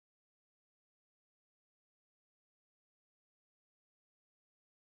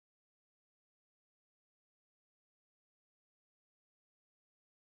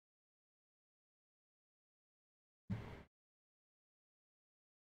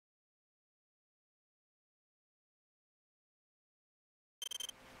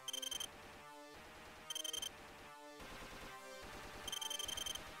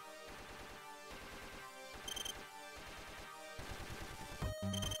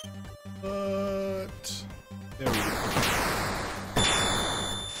But there we go.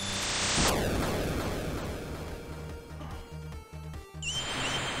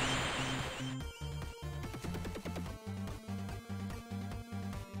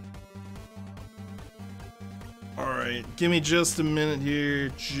 Alright, give me just a minute here.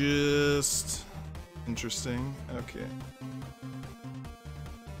 Just interesting. Okay.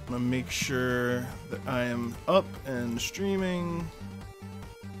 I'm gonna make sure that I am up and streaming.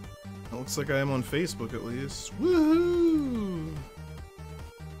 It looks like I am on Facebook at least. Woohoo!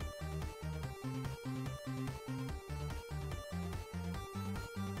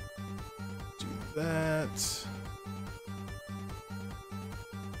 Do that.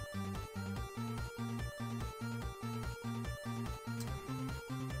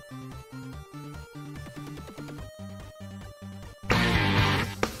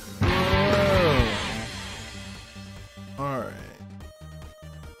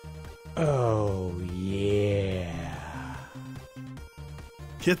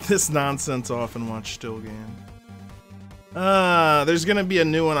 Get this nonsense off and watch Still Game. There's gonna be a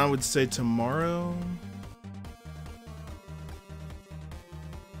new one, I would say tomorrow.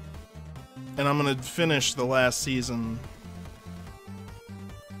 And I'm gonna finish the last season.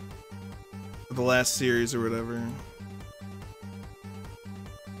 The last series or whatever.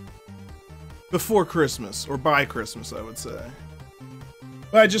 Before Christmas, or by Christmas, I would say.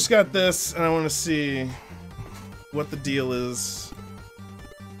 But I just got this, and I want to see what the deal is.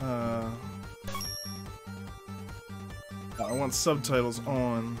 I want subtitles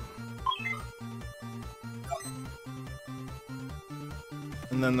on.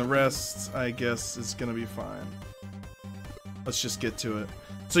 And then the rest, I guess, is gonna be fine. Let's just get to it.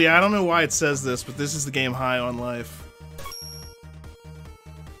 So yeah, I don't know why it says this, but this is the game High on Life.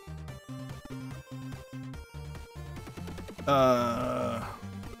 Go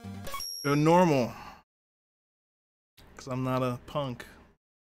normal. Because I'm not a punk.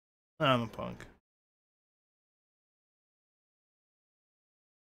 I'm a punk.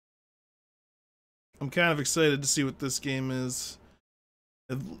 I'm kind of excited to see what this game is.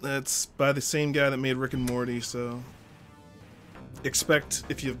 It's by the same guy that made Rick and Morty, so expect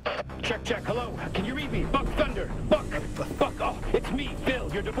if you... Check, hello, can you read me? Buck Thunder, Buck, oh, it's me,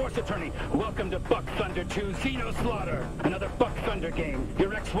 Phil, your divorce attorney. Welcome to Buck Thunder 2 Xeno Slaughter, another Buck Thunder game.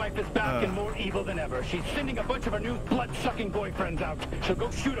 Your ex-wife is back and more evil than ever. She's sending a bunch of her new blood-sucking boyfriends out. So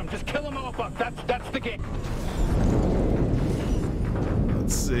go shoot them, just kill them all, Buck, that's the game.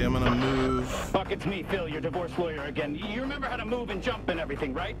 Let's see, I'm gonna move. Buck, it's me, Phil, your divorce lawyer again. You remember how to move and jump and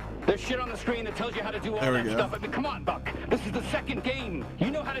everything, right? There's shit on the screen that tells you how to do all that stuff. I mean, come on, Buck. This is the second game.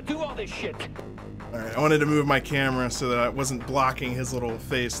 You know how to do all this shit. Alright, I wanted to move my camera so that I wasn't blocking his little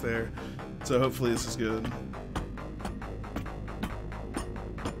face there. So hopefully this is good.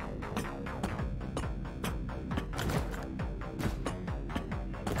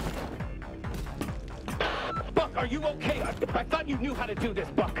 Are you okay? I thought you knew how to do this,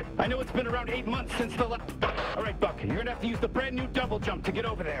 Buck. I know it's been around 8 months since the last... All right, Buck, you're gonna have to use the brand new double jump to get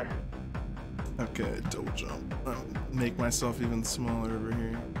over there. Okay, double jump. I'll make myself even smaller over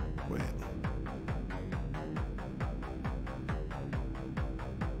here. Wait.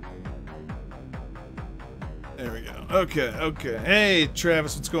 There we go. Okay. Hey,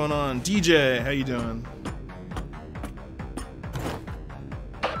 Travis, what's going on? DJ, how you doing?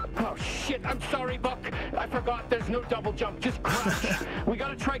 Oh, shit, I'm sorry, Buck. I forgot there's no double jump, just crouch. We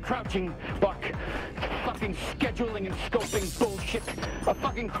gotta try crouching, Buck. Fucking scheduling and scoping bullshit. A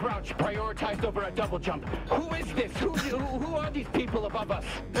fucking crouch prioritized over a double jump. Who is this? Who are these people above us?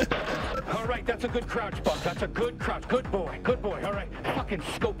 All right, that's a good crouch, Buck. That's a good crouch. Good boy. All right. Fucking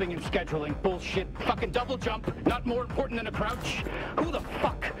scoping and scheduling bullshit. Fucking double jump. Not more important than a crouch. Who the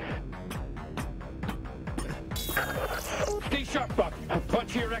fuck? Stay sharp, Buck. A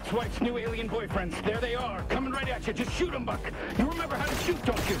bunch of your ex-wife's new alien boyfriends. There they are, coming right at you. Just shoot them, Buck. You remember how to shoot,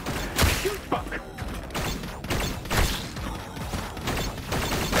 don't you? Shoot, Buck.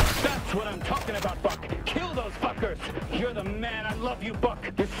 That's what I'm talking about, Buck. Kill those fuckers. You're the man. I love you, Buck.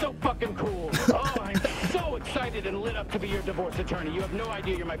 You're so fucking cool. Oh, I'm so excited and lit up to be your divorce attorney. You have no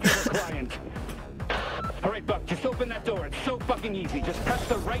idea you're my favorite client. All right, Buck, just open that door. It's so fucking easy. Just press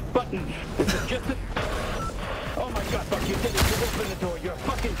the right button. This is just a... Oh my God, Buck, you did it. You opened the door. You're a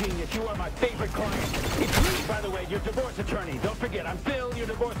fucking genius. You are my favorite client. It's me, by the way, your divorce attorney. Don't forget, I'm Phil, your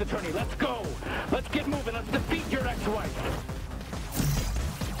divorce attorney. Let's go. Let's get moving. Let's defeat your ex-wife.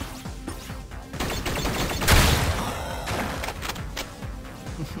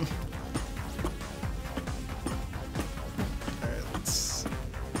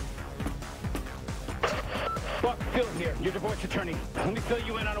 Buck, Phil here, your divorce attorney. Let me fill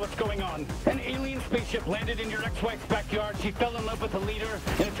you in on what's going on. An alien spaceship landed in your ex-wife's backyard. She fell in love with the leader,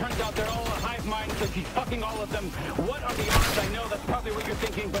 and it turns out they're all a hive mind, so she's fucking all of them. What are the odds? I know that's probably what you're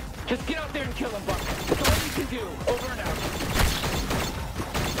thinking, but just get out there and kill him, Buck. That's all you can do. Over and out.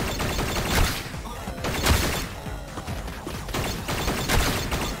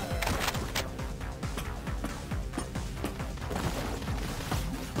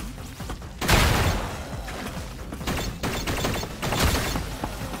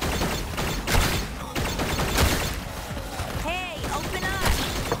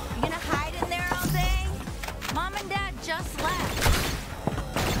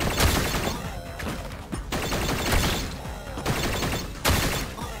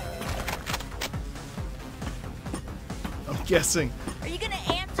 Guessing. Are you gonna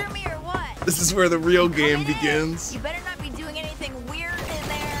answer me or what? This is where the real game begins. You better not be doing anything weird in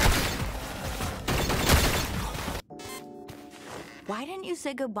there. Why didn't you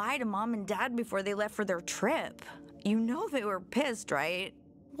say goodbye to Mom and Dad before they left for their trip? You know they were pissed, right?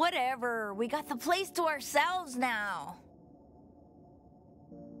 Whatever. We got the place to ourselves now.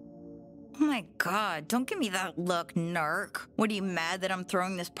 Oh my God, don't give me that look, narc. What, are you mad that I'm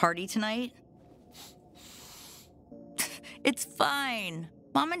throwing this party tonight? It's fine.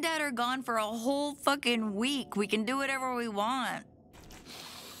 Mom and Dad are gone for a whole fucking week. We can do whatever we want.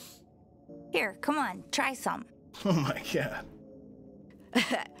 Here, come on, try some. Oh my God.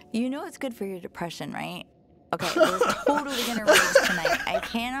 You know it's good for your depression, right? Okay, we're totally gonna rage tonight. I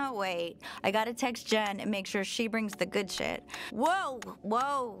cannot wait. I gotta text Jen and make sure she brings the good shit. Whoa,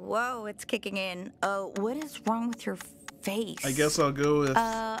 whoa, whoa, it's kicking in. Oh, what is wrong with your face? I guess I'll go with...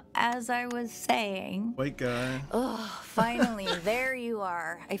 as I was saying... White guy. Oh, finally, there you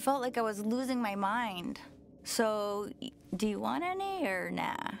are. I felt like I was losing my mind. So, do you want any or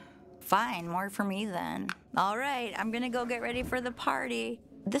nah? Fine, more for me then. All right, I'm gonna go get ready for the party.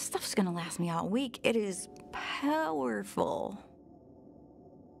 This stuff's gonna last me all week. It is powerful.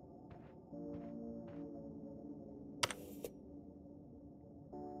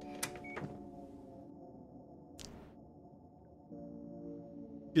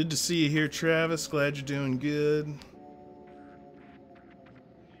 Good to see you here, Travis. Glad you're doing good.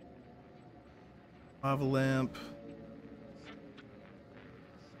 Lava lamp.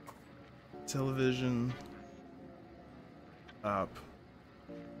 Television. Up.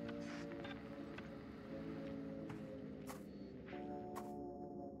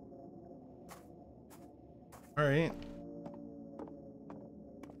 All right.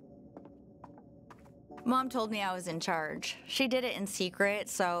 Mom told me I was in charge. She did it in secret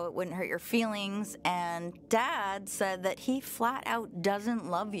so it wouldn't hurt your feelings, and Dad said that he flat out doesn't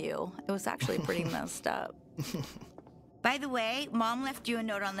love you. It was actually pretty messed up. By the way, Mom left you a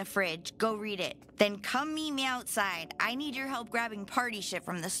note on the fridge. Go read it. Then come meet me outside. I need your help grabbing party shit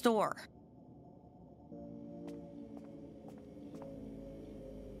from the store.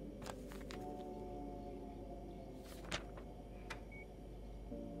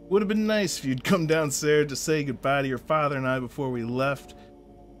 Would have been nice if you'd come downstairs to say goodbye to your father and I before we left.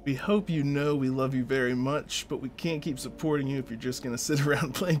 We hope you know we love you very much, but we can't keep supporting you if you're just gonna sit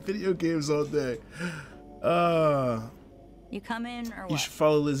around playing video games all day. You come in or what? You should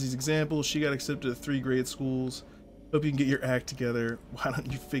follow Lizzie's example. She got accepted to 3 grade schools. Hope you can get your act together. Why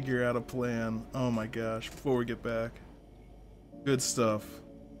don't you figure out a plan? Oh my gosh, before we get back. Good stuff.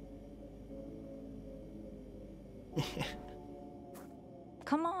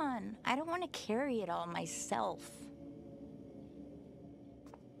 Come on, I don't want to carry it all myself.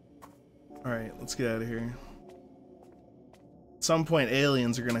 Alright, let's get out of here. At some point,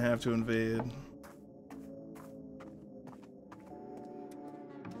 aliens are gonna have to invade.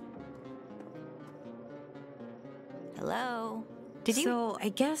 Hello? Did you? So, I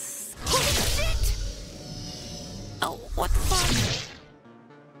guess... Holy shit! Oh, what the fuck?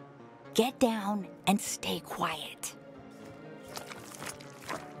 Get down and stay quiet.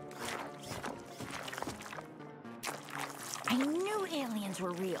 I knew aliens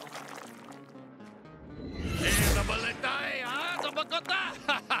were real.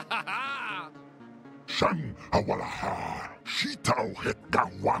 Shan awalaha, shitao het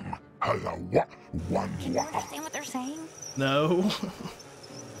gawang, halawa wan Can you understand what they're saying? No.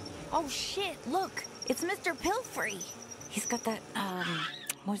 Oh shit, look, it's Mr. Pilfrey. He's got that,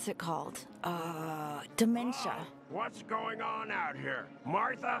 what's it called? Dementia. What's going on out here?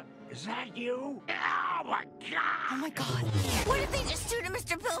 Martha, is that you? Oh my god! Oh my god. What did they just do to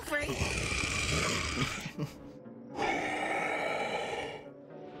Mr. Pilfrey?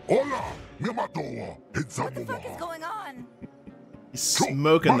 Hola, Yamatoa, What the fuck is going on? He's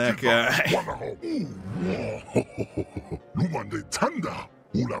smoking that guy. Lumande tanda.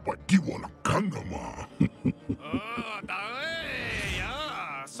 Ula bagiwa la kanama.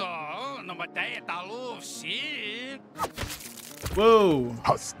 Whoa.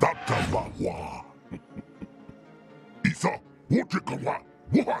 Hastata bawa. Isa, wotikawa,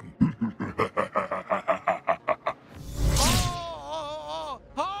 one.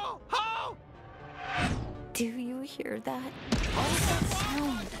 Do you hear that? What is that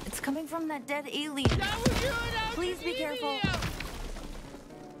sound? It's coming from that dead alien. Please be careful.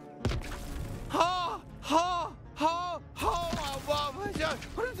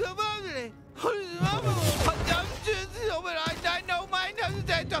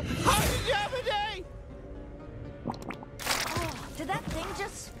 Did that thing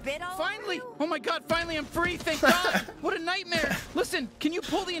just spit all Finally! over you? Oh my god, finally I'm free, thank God! What a nightmare! Listen, can you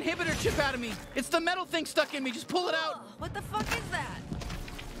pull the inhibitor chip out of me? It's the metal thing stuck in me, just pull it out! What the fuck is that?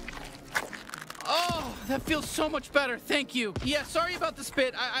 Oh, that feels so much better, thank you. Yeah, sorry about the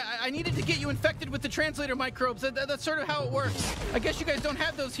spit. I needed to get you infected with the translator microbes. That's sort of how it works. I guess you guys don't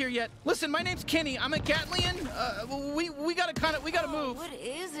have those here yet. Listen, my name's Kenny. I'm a Gatlian. We gotta move. What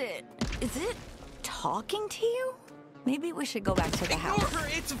is it? Is it talking to you? Maybe we should go back to the house. Ignore her.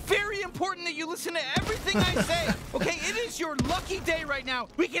 It's very important that you listen to everything I say. Okay, it is your lucky day right now.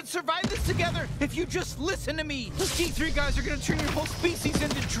 We can survive this together if you just listen to me. Those G3 guys are gonna turn your whole species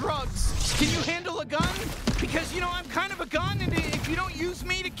into drugs. Can you handle a gun? Because, you know, I'm kind of a gun, and if you don't use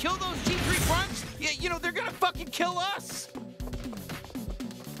me to kill those G3 grunts, you know, they're gonna fucking kill us.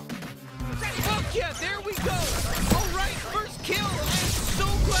 Fuck yeah, there we go. All right, first kill. I'm so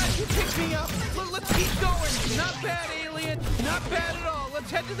glad you picked me up. Let's keep going. Not bad, alien. Not bad at all. Let's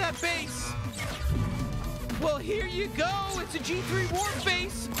head to that base. Well, here you go. It's a G3 warp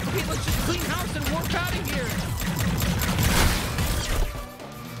base. Okay, let's just clean house and warp out of here.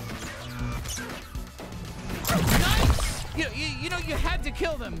 Nice! You know, you had to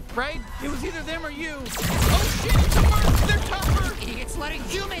kill them, right? It was either them or you. Oh shit, it's a merc! They're tougher! Idiots letting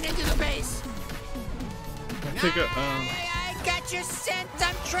human into the base! Pick up, I got your scent!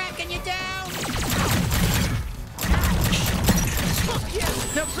 I'm tracking you down! Fuck yeah!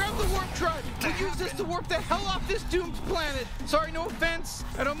 Now grab the warp drive! We'll use this to warp the hell off this doomed planet! Sorry, no offense.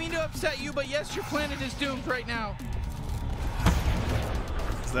 I don't mean to upset you, but yes, your planet is doomed right now.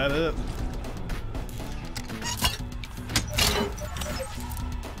 Is that it?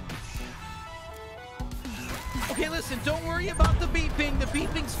 Okay, listen, don't worry about the beeping. The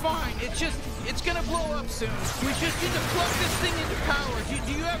beeping's fine. It's gonna blow up soon. We just need to plug this thing into power.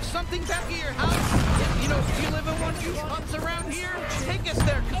 Do you have something back at your house? You know, do you live in one of these huts around here? Take us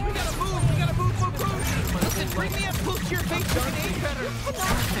there, because we gotta move. We gotta move. Listen, bring me up close to your face so we can aim better.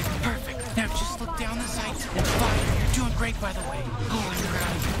 Perfect. Now just look down the sight and fire. You're doing great, by the way. Oh, you're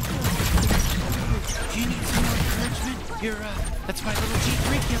out of here. Do you need some more encouragement? That's my little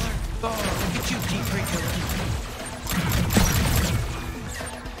G3 killer. Oh, look at you, G3 killer.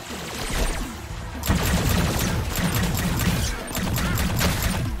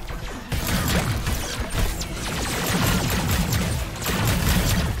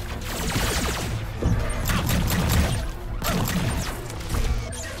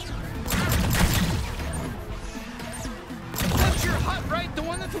 That's your hut, right? The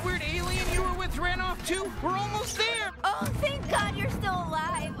one that the weird alien you were with ran off to? We're almost there! Oh, thank God you're still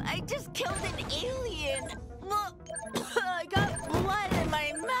alive. I just killed an alien. Look, I got blood in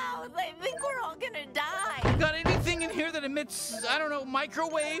my mouth. I think we're all gonna die. Got anything in here that emits, I don't know,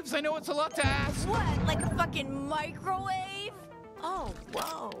 microwaves? I know it's a lot to ask. What, like a fucking microwave? Oh,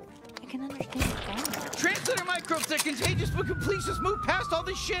 whoa. I can understand that. Translator microbes, they're contagious, but can please just move past all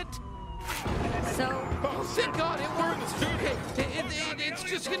this shit? So, Oh, thank God, it worked. Okay, it's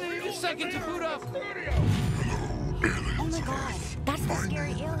just gonna need a second to boot up. oh my God, that's the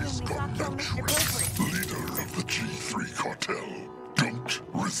scary alien we saw kill Mr. Culprit. Leader of the G3 cartel. Don't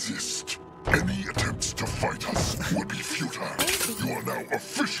resist. Any attempts to fight us would be futile. You are now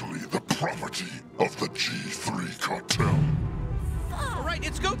officially the property of the G3 cartel. All right,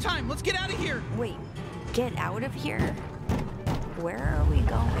 it's go time. Let's get out of here. Wait, get out of here? Where are we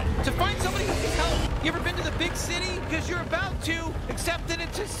going? To find somebody who can help. You ever been to the big city? Because you're about to, except that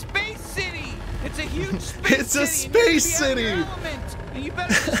it's a space city. It's a huge space It's a city. space And you city. need to be out of your element. And you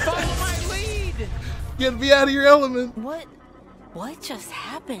better just follow my lead. You gotta be out of your element. What just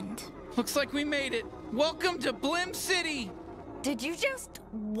happened? Looks like we made it. Welcome to Blim City. Did you just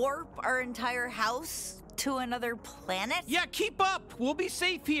warp our entire house to another planet? Yeah, keep up. We'll be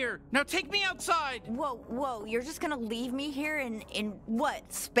safe here. Now take me outside. Whoa, you're just gonna leave me here in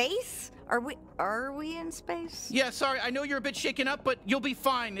what, space? Are we in space? Yeah, sorry, I know you're a bit shaken up, but you'll be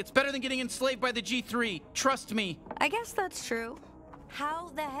fine. It's better than getting enslaved by the G3. Trust me. I guess that's true. How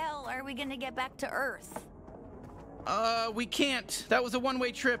the hell are we gonna get back to Earth? We can't. That was a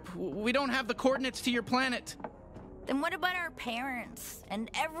one-way trip. We don't have the coordinates to your planet. Then what about our parents and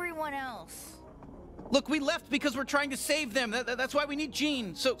everyone else? Look, we left because we're trying to save them. That's why we need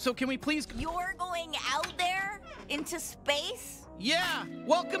Jean. So can we please... You're going out there? Into space? Yeah!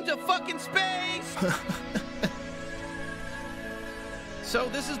 Welcome to fucking space! So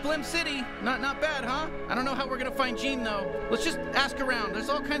this is Blim City. Not bad, huh? I don't know how we're gonna find Jean, though. Let's just ask around. There's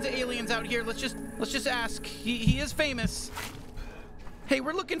all kinds of aliens out here. Let's just ask. He is famous. Hey,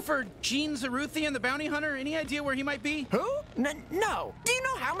 we're looking for Jean Zaruthian, the bounty hunter. Any idea where he might be? Who? No. Do you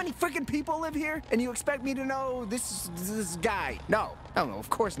know how many freaking people live here? And you expect me to know this guy? No, of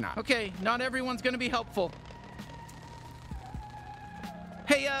course not. Okay, not everyone's gonna be helpful.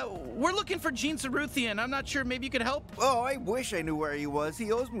 Hey, we're looking for Jean Zaruthian. I'm not sure, maybe you could help? Oh, I wish I knew where he was.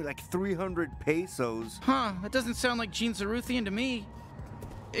 He owes me like 300 pesos. Huh, that doesn't sound like Jean Zaruthian to me.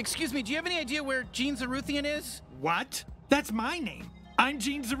 Excuse me, do you have any idea where Jean Zaruthian is? What? That's my name. I'm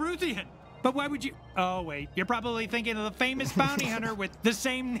Jean Zaruthian. But why would you... Oh, wait. You're probably thinking of the famous bounty hunter with the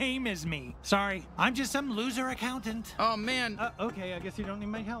same name as me. Sorry, I'm just some loser accountant. Oh, man. Okay, I guess you don't need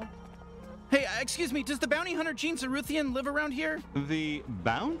my help. Hey, excuse me, does the bounty hunter Jean Zaruthian live around here? The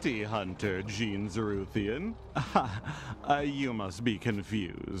bounty hunter, Jean Zaruthian? You must be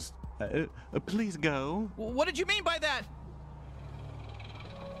confused. Please go. What did you mean by that?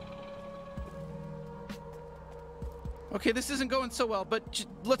 Okay, this isn't going so well, but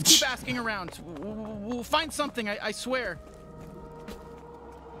let's keep asking around. We'll find something, I swear.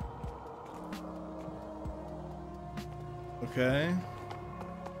 Okay.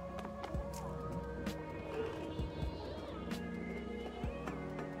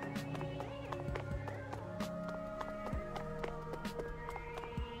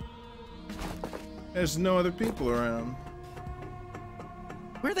 There's no other people around.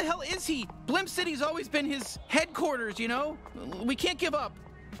 Where the hell is he? Blim City's always been his headquarters, you know? We can't give up.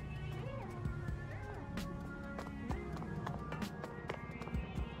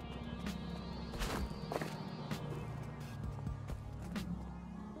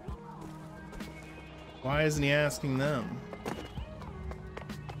 Why isn't he asking them?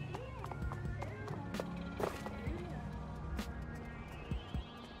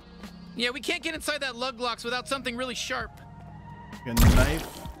 Yeah, we can't get inside that lug locks without something really sharp. A knife?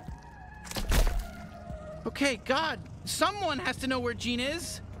 Okay, God, someone has to know where Jean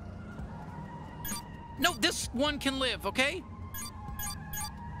is. No, this one can live, okay?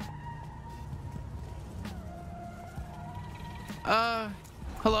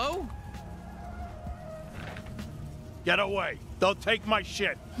 Hello? Get away. Don't take my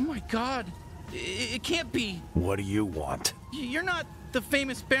shit. Oh my God, it can't be. What do you want? You're not the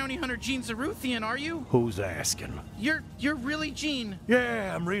famous bounty hunter Jean Zaruthian, are you? Who's asking? You're really Jean.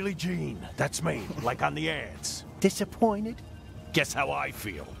 Yeah, I'm really Jean. That's me, like on the ads. Disappointed? Guess how I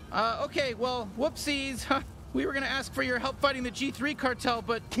feel. Okay, well, whoopsies. We were gonna ask for your help fighting the G3 cartel,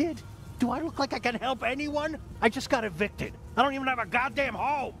 but... Kid, do I look like I can help anyone? I just got evicted. I don't even have a goddamn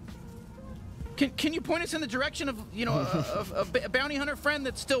home. Can you point us in the direction of, you know, a bounty hunter friend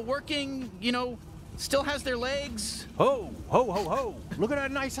that's still working, you know, still has their legs? Ho, ho, ho, ho. Look at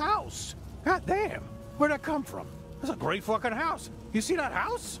that nice house. God damn. Where'd that come from? That's a great fucking house. You see that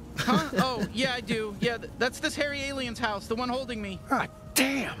house? Huh? Oh, yeah, I do. Yeah, that's this hairy alien's house, the one holding me. God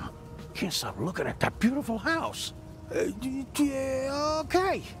damn. Can't stop looking at that beautiful house. Yeah,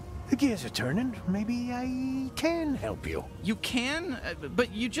 okay. The gears are turning. Maybe I can help you. You can?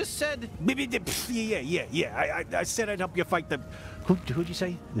 But you just said... Yeah. I said I'd help you fight the... Who'd you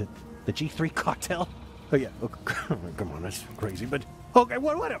say? The G3 cartel? Oh, yeah. Oh, come on, that's crazy, but... Okay,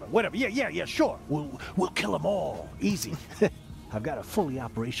 whatever. Yeah, sure. We'll kill them all. Easy. I've got a fully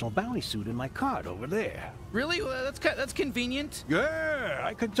operational bounty suit in my cart over there. Really? Well, that's convenient. Yeah,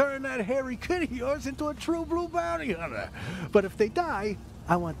 I could turn that hairy kid of yours into a true blue bounty hunter. But if they die,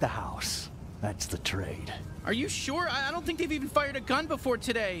 I want the house. That's the trade. Are you sure? I don't think they've even fired a gun before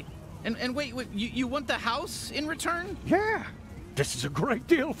today. And wait, you want the house in return? Yeah. This is a great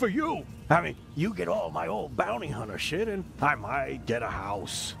deal for you. I mean, you get all my old bounty hunter shit, and I might get a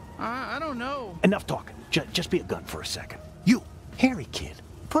house. I don't know. Enough talking. Just be a gun for a second. You, hairy kid,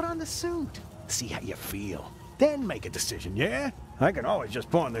 put on the suit. See how you feel. Then make a decision, yeah? I can always just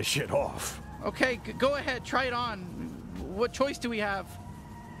pawn this shit off. Okay, go ahead. Try it on. What choice do we have?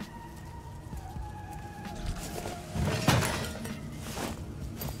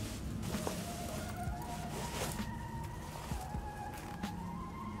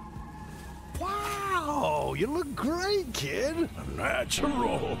 you look great, kid.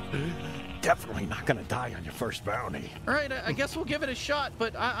 Natural. Definitely not gonna die on your first bounty. All right, I guess we'll give it a shot,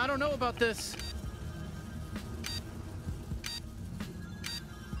 but I don't know about this.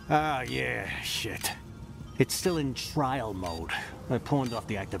 Ah, yeah, shit. It's still in trial mode. I pawned off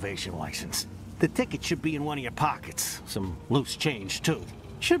the activation license. The ticket should be in one of your pockets. Some loose change, too.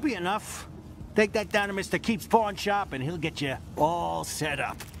 Should be enough. Take that down to Mr. Keep's pawn shop, and he'll get you all set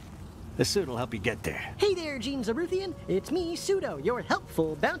up. The suit will help you get there. Hey there, Gene Zaruthian. It's me, Pseudo, your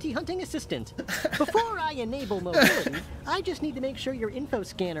helpful bounty hunting assistant. Before I enable mobility, I just need to make sure your info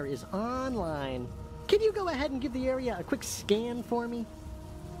scanner is online. Can you go ahead and give the area a quick scan for me?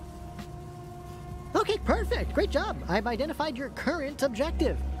 Okay, perfect. Great job. I've identified your current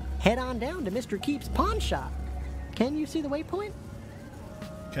objective. Head on down to Mr. Keep's pawn shop. Can you see the waypoint?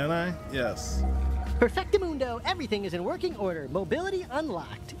 Can I? Yes. Perfectamundo. Everything is in working order. Mobility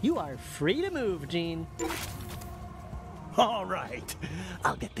unlocked. You are free to move, Gene. All right.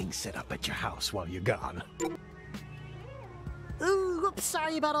 I'll get things set up at your house while you're gone. Ooh, oops,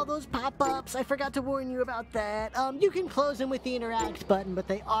 sorry about all those pop-ups. I forgot to warn you about that. You can close them with the interact button, but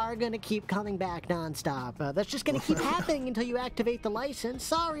they are gonna keep coming back nonstop. That's just gonna keep happening until you activate the license.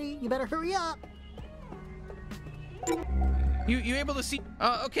 Sorry, you better hurry up. You able to see?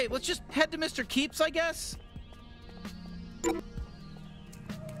 Okay, let's just head to Mr. Keep's, I guess.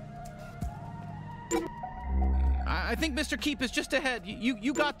 I think Mr. Keep is just ahead.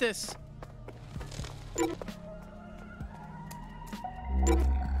 You got this.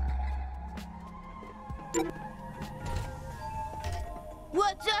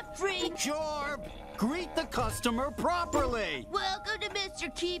 What's up, freak? Jorb! Greet the customer properly! Welcome to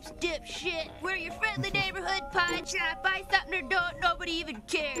Mr. Keep's, dipshit. We're your friendly neighborhood pie shop. Buy something or don't, nobody even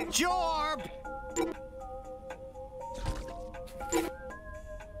cares. Jorb!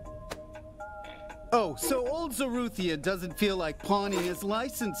 Oh, so old Zaruthian doesn't feel like pawning his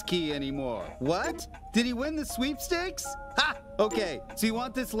license key anymore. What? Did he win the sweepstakes? Ha! Okay, so you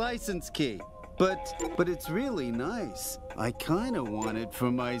want this license key. But it's really nice. I kinda want it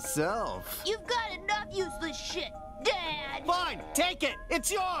for myself. You've got enough useless shit, Dad! Fine, take it!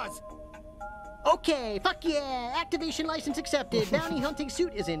 It's yours! Okay, fuck yeah! Activation license accepted. Bounty hunting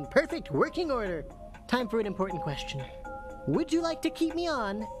suit is in perfect working order. Time for an important question. Would you like to keep me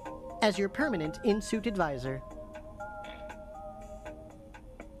on as your permanent in-suit advisor?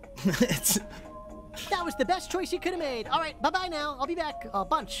 That was the best choice you could have made. All right, bye-bye now. I'll be back a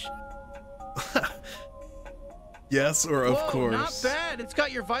bunch. Yes, or of course. Not bad. It's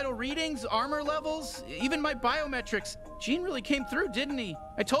got your vital readings, armor levels, even my biometrics. Gene really came through, didn't he?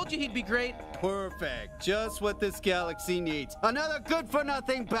 I told you he'd be great. Perfect. Just what this galaxy needs. Another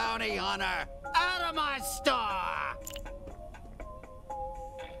good-for-nothing bounty hunter. Out of my store!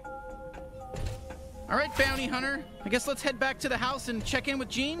 All right, bounty hunter. I guess let's head back to the house and check in with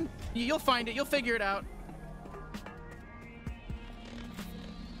Gene. You'll find it. You'll figure it out.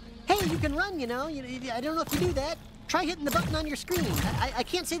 Hey, you can run, you know. I don't know if you do that. Try hitting the button on your screen. I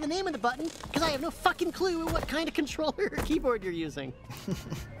can't say the name of the button because I have no fucking clue what kind of controller or keyboard you're using.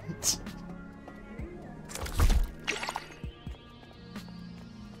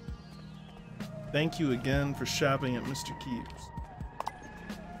 Thank you again for shopping at Mr. Keep's.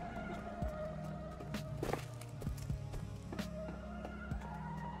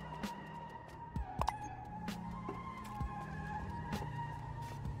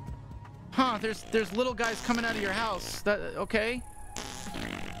 Huh, there's little guys coming out of your house. That okay?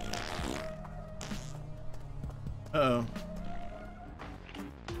 Uh-oh.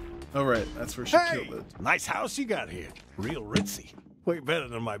 Oh, right. That's where she killed it. Nice house you got here. Real ritzy. Way better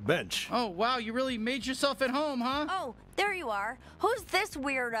than my bench. Oh, wow, you really made yourself at home, huh? Oh, there you are. Who's this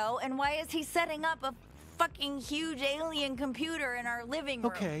weirdo, and why is he setting up a fucking huge alien computer in our living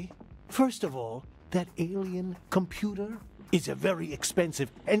room? Okay. First of all, that alien computer is a very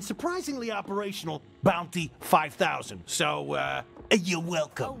expensive and surprisingly operational Bounty 5000. So, you're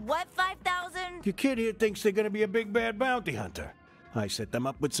welcome. A what 5,000? Your kid here thinks they're gonna be a big bad bounty hunter. I set them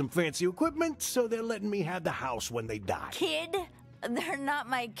up with some fancy equipment, so they're letting me have the house when they die. Kid? They're not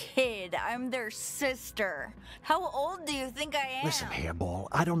my kid. I'm their sister. How old do you think I am? Listen, Hairball,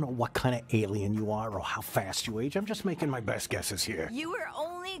 I don't know what kind of alien you are or how fast you age. I'm just making my best guesses here. You were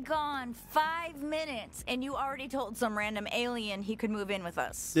only gone 5 minutes, and you already told some random alien he could move in with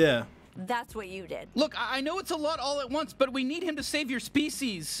us. Yeah. That's what you did. Look, I know it's a lot all at once, but we need him to save your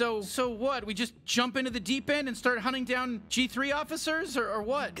species. So what? We just jump into the deep end and start hunting down G3 officers, or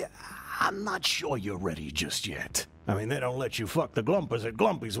what? I'm not sure you're ready just yet. I mean, they don't let you fuck the Glumpers at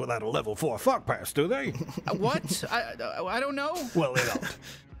Glumpies without a level 4 fuck pass, do they? What? I don't know. Well, they don't.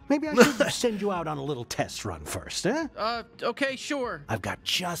 Maybe I should send you out on a little test run first, eh? Okay, sure. I've got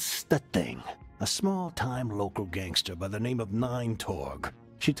just the thing. A small-time local gangster by the name of Nine Torg.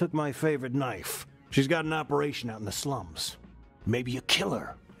 She took my favorite knife. She's got an operation out in the slums. Maybe you kill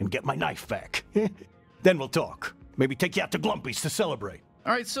her and get my knife back. Then we'll talk. Maybe take you out to Glumpy's to celebrate.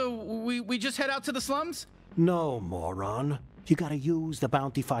 All right, so we just head out to the slums? No, moron. You gotta use the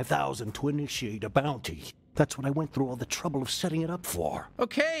Bounty 5000 to initiate a bounty. That's what I went through all the trouble of setting it up for.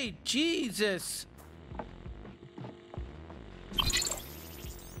 Okay, Jesus.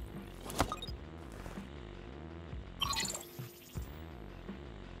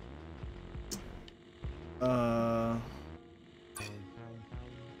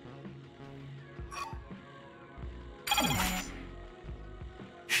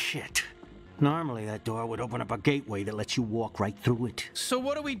 Shit. Normally that door would open up a gateway that lets you walk right through it. So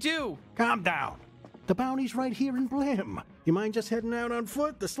what do we do? Calm down. The bounty's right here in Blim. You mind just heading out on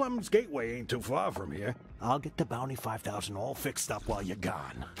foot? The slums gateway ain't too far from here. I'll get the Bounty 5000 all fixed up while you're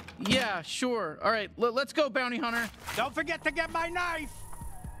gone. Yeah, sure. All right, let's go, Bounty Hunter. Don't forget to get my knife.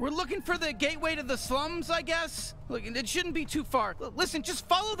 We're looking for the gateway to the slums, I guess? Look, it shouldn't be too far. Listen, just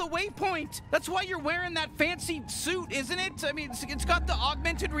follow the waypoint. That's why you're wearing that fancy suit, isn't it? I mean, it's got the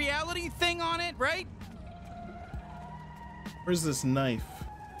augmented reality thing on it, right? Where's this knife?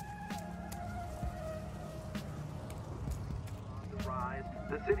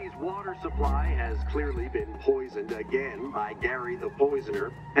 The city's water supply has clearly been poisoned again by Gary the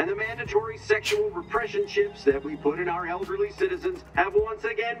Poisoner, and the mandatory sexual repression chips that we put in our elderly citizens have once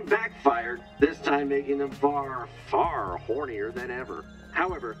again backfired, this time making them far, far hornier than ever.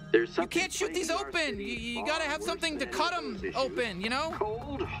 However, there's something... You can't shoot these open! You gotta have something to cut them open, you know?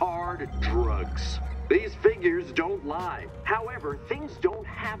 Cold, hard drugs. These figures don't lie. However, things don't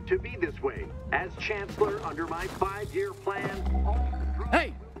have to be this way. As Chancellor, under my 5-year plan...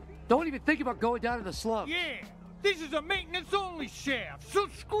 Hey! Don't even think about going down to the slum. Yeah! This is a maintenance-only shaft, so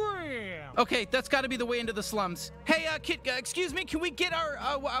scram! Okay, that's gotta be the way into the slums. Hey, kid, excuse me, can we get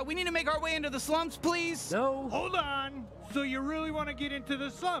our, we need to make our way into the slums, please? No. Hold on! So you really want to get into the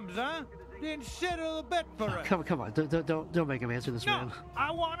slums, huh? Then settle a bet for us. Come on, don't make him answer this, No, man.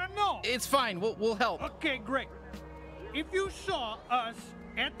 I want to know. It's fine, we'll help. Okay, great. If you saw us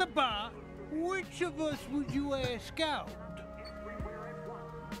at the bar, which of us would you ask out?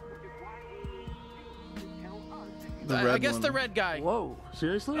 I guess the red guy. Whoa,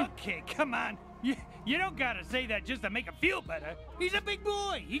 seriously? Okay, come on. You don't gotta say that just to make him feel better. He's a big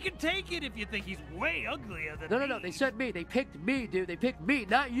boy. He can take it if you think he's way uglier than me. No, they said me. They picked me, dude. They picked me,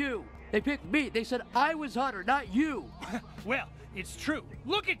 not you. They picked me. They said I was hotter, not you. Well, it's true.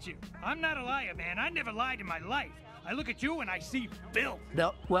 Look at you. I'm not a liar, man. I never lied in my life. I look at you and I see filth.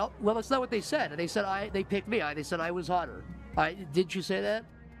 No, well, that's not what they said. They said they picked me. They said I was hotter. Didn't you say that?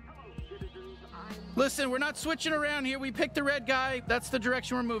 Listen, we're not switching around here. We picked the red guy. That's the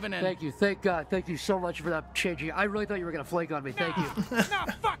direction we're moving in. Thank you. Thank God. Thank you so much for that changing. I really thought you were going to flake on me. Thank you. No,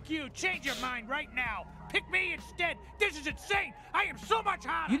 fuck you. Change your mind right now. Pick me instead. This is insane. I am so much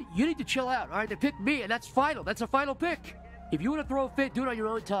hotter. You need to chill out, all right? They picked me, and that's final. That's a final pick. If you want to throw a fit, do it on your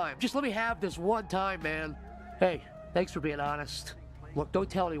own time. Just let me have this one time, man. Hey, thanks for being honest. Look, don't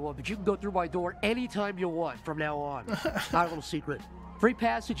tell anyone, but you can go through my door anytime you want from now on. Our little secret. Free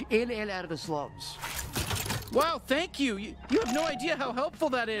passage in and out of the slums. Wow, thank you. You have no idea how helpful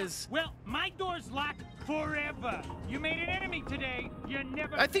that is. Well, my door's locked forever. You made an enemy today. You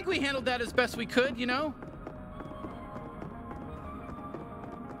never... I think we handled that as best we could, you know?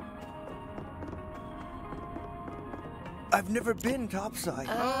 I've never been topside.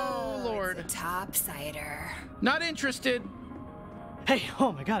 Oh, Lord. It's a topsider. Not interested. Hey,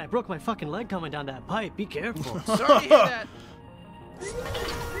 oh my God, I broke my fucking leg coming down that pipe. Be careful. Sorry to hear that.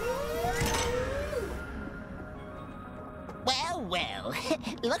 Well,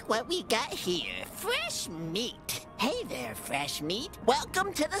 look what we got here. Fresh meat. Hey there, fresh meat.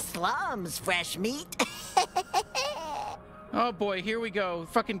 Welcome to the slums, fresh meat. Oh boy, here we go.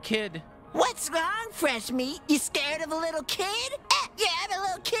 Fucking kid. What's wrong, fresh meat? You scared of a little kid? Yeah, I'm a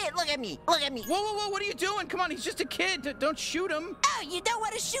little kid. Look at me. Look at me. Whoa, what are you doing? Come on, he's just a kid. Don't shoot him. Oh, you don't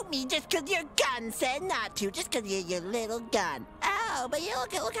want to shoot me just because your gun said not to. Just because you're your little gun. Oh, but you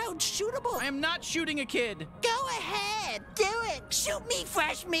look how shootable. I am not shooting a kid. Go ahead. Do it. Shoot me,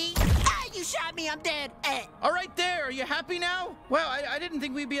 fresh meat. Ah, you shot me. I'm dead. All right there. Are you happy now? Well, I didn't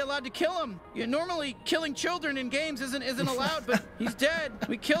think we'd be allowed to kill him. Normally, killing children in games isn't allowed, but he's dead.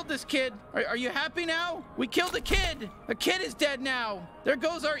 We killed this kid. Are you happy now? We killed a kid. A kid is dead now. There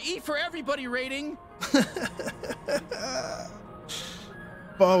goes our E for everybody rating.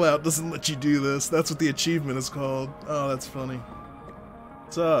 Fallout doesn't let you do this. That's what the achievement is called. Oh, that's funny.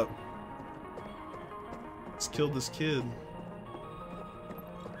 What's up? Let's kill this kid.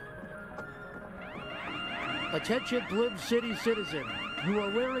 Attention, Blim City citizen. You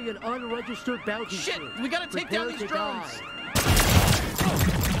are wearing an unregistered bounty suit. Shit, we gotta take down these drones.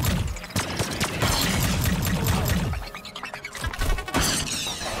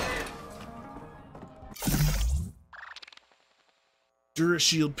 Dura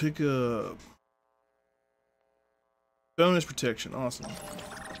shield pickup. Bonus protection, awesome.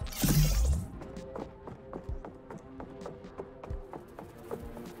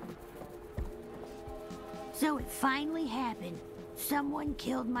 So it finally happened. Someone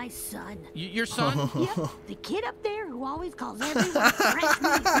killed my son. Your son? Yep, the kid up there who always calls everyone fresh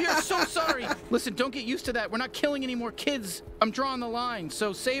meat. We are so sorry. Listen, don't get used to that. We're not killing any more kids. I'm drawing the line,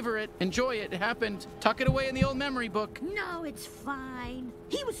 so savor it, enjoy it. It happened. Tuck it away in the old memory book. No, it's fine.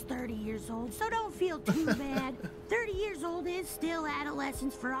 He was 30 years old, so don't feel too bad. 30 years old is still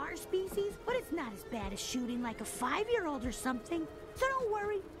adolescence for our species, but it's not as bad as shooting like a 5-year-old or something. So don't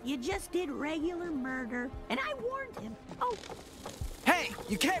worry, you just did regular murder, and I warned him. Oh. Hey,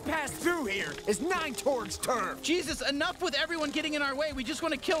 you can't pass through here. It's Nine Torg's turf. Jesus, enough with everyone getting in our way. We just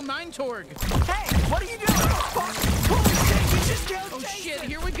want to kill Nine Torg. Hey, what are you doing? Fuck! Holy shit, you just killed Oh Jason. shit,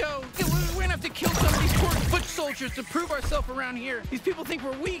 here we go. We're gonna have to kill some of these poor foot soldiers to prove ourselves around here. These people think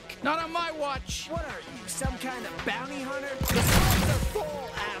we're weak. Not on my watch. What are you, some kind of bounty hunter? The slums are full,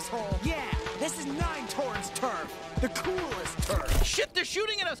 asshole. Yeah, this is Nine Torg's turf. The coolest turf. Shit, they're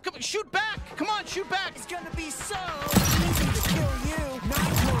shooting at us. Come on, shoot back. Come on, shoot back. It's gonna be so easy to kill you.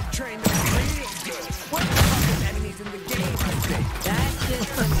 Nine Torg trained us real good. We're the toughest enemies in the game, I think. That's it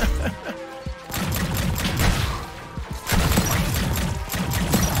for me.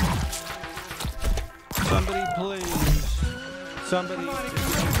 Somebody please. Somebody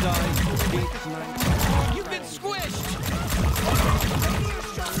die. You've been squished.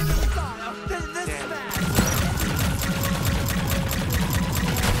 This is bad.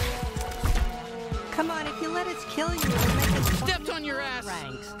 Come on, if you let us kill you, it'll make us Stepped on your ass.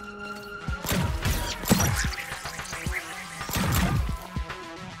 ranks.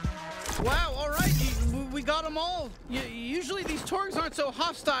 Wow, all right, we got them all. Usually these Torgs aren't so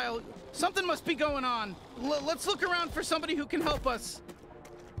hostile. Something must be going on. Let's look around for somebody who can help us.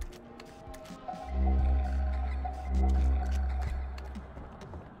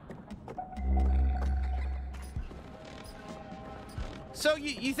 So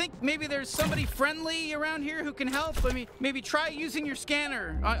you think maybe there's somebody friendly around here who can help? I mean, maybe try using your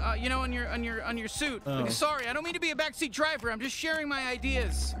scanner, you know, on your suit. Oh. Sorry, I don't mean to be a backseat driver. I'm just sharing my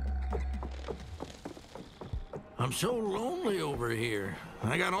ideas. I'm so lonely over here.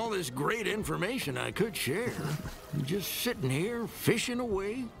 I got all this great information I could share. I'm just sitting here, fishing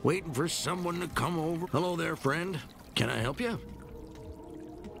away, waiting for someone to come over. Hello there, friend. Can I help you?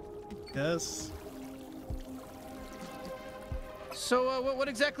 Yes. So, what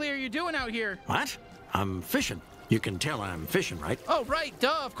exactly are you doing out here? What? I'm fishing. You can tell I'm fishing, right? Oh, right,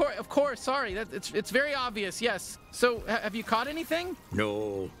 duh, of course, sorry. It's very obvious, yes. So, have you caught anything?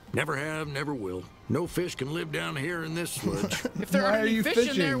 No, never have, never will. No fish can live down here in this sludge. If there Why aren't are any you fish in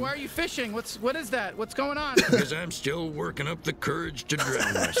there, fishing? why are you fishing? What is that? What's going on? Because I'm still working up the courage to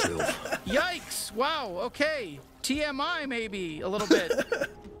drown myself. Yikes, wow, okay. TMI, maybe, a little bit.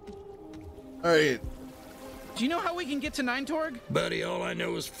 Alright. Do you know how we can get to Nine Torg? Buddy, all I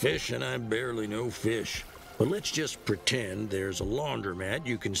know is fish, and I barely know fish. But let's just pretend there's a laundromat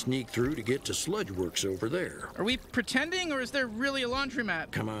you can sneak through to get to Sludge Works over there. Are we pretending, or is there really a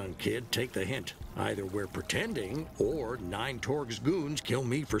laundromat? Come on, kid, take the hint. Either we're pretending, or Nine Torg's goons kill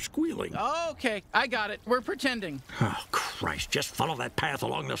me for squealing. Oh, okay, I got it. We're pretending. Oh, Christ, just follow that path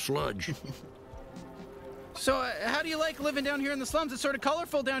along the sludge. So, how do you like living down here in the slums? It's sort of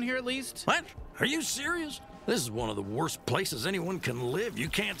colorful down here, at least. What? Are you serious? This is one of the worst places anyone can live. You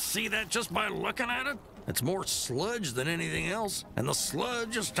can't see that just by looking at it. It's more sludge than anything else, and the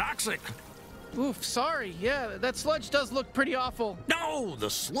sludge is toxic. Oof, sorry. Yeah, that sludge does look pretty awful. No, the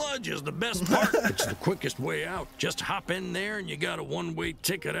sludge is the best part. It's the quickest way out. Just hop in there and you got a one-way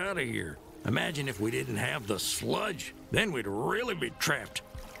ticket out of here. Imagine if we didn't have the sludge. Then we'd really be trapped.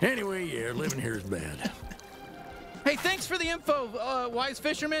 Anyway, yeah, living here is bad. Hey, thanks for the info, wise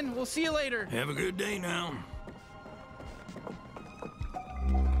fisherman. We'll see you later. Have a good day now.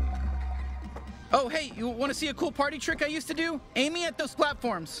 Oh, hey, you want to see a cool party trick I used to do? Aim me at those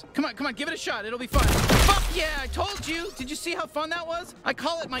platforms. Come on, give it a shot. It'll be fun. Fuck yeah, I told you. Did you see how fun that was? I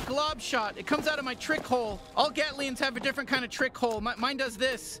call it my glob shot. It comes out of my trick hole. All Gatlians have a different kind of trick hole. Mine does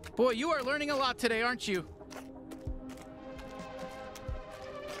this. Boy, you are learning a lot today, aren't you?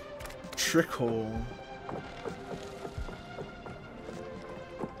 Trick hole.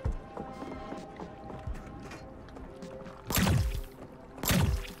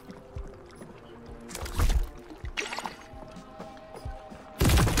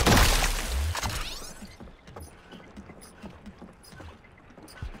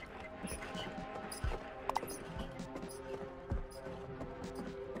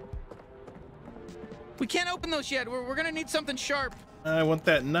 can't open those yet. We're gonna need something sharp. I want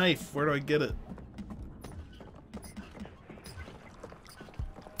that knife. Where do I get it?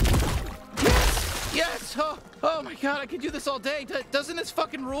 Yes! Oh my god, I could do this all day. Doesn't this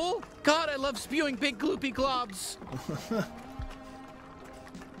fucking rule? God, I love spewing big gloopy globs.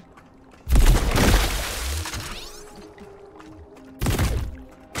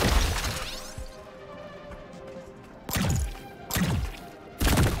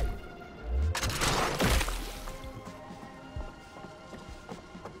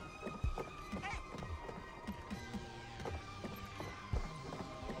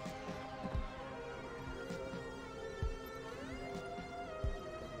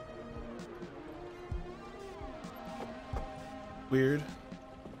 Weird.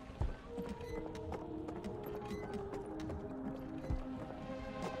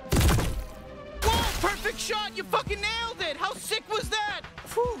 Whoa, perfect shot! You fucking nailed it! How sick was that?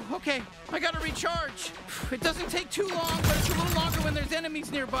 Whew, okay, I gotta recharge. It doesn't take too long, but it's a little longer when there's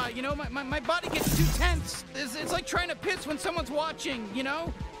enemies nearby, you know? My body gets too tense. It's like trying to piss when someone's watching, you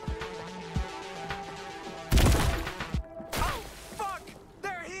know? Oh, fuck!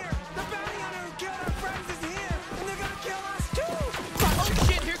 They're here! The bounty hunter who killed our friends is here! And they're gonna kill us too! Oh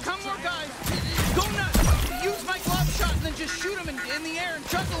shit, here come more guys. Go nuts. Use my glove shot and then just shoot them in the air and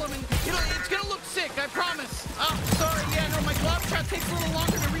juggle them, and it's gonna look sick, I promise. Oh, sorry, yeah, no, my glove shot takes a little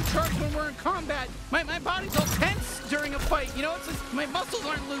longer to recharge when we're in combat. My body's all tense during a fight, you know? It's just, my muscles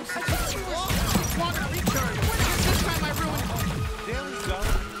aren't loose. It takes longer to recharge. This time I ruined it. There we go.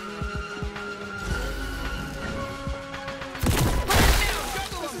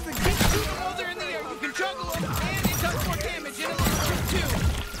 Juggle them. Keep shooting them while they're in the air. You can juggle them, and it does more damage, and it'll shoot too.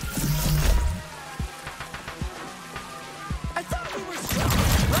 I thought we were strong.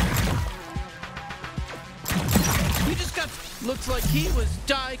 He just got... Looks like he was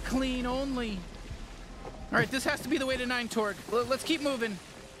die clean only. All right, this has to be the way to 9 Torg. Let's keep moving.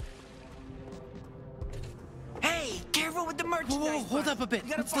 Hey, careful with the merchandise. Whoa, hold up a bit. You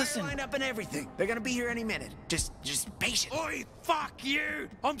got a Let's fire listen. lined up and everything. They're gonna be here any minute. Just patient. Oi, fuck you!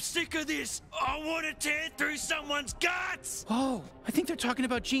 I'm sick of this! I want to tear through someone's guts! Oh, I think they're talking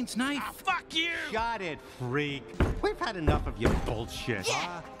about Gene's knife. Ah, fuck you! Shut it, freak. We've had enough of your bullshit.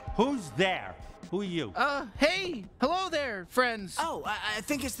 Yeah. Who's there? Who are you? Hey, hello there, friends. Oh, I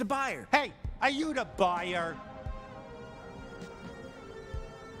think it's the buyer. Hey, are you the buyer?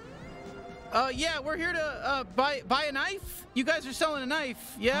 Yeah, we're here to buy a knife. You guys are selling a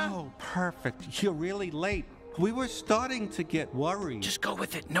knife, yeah? Oh, perfect. You're really late. We were starting to get worried. Just go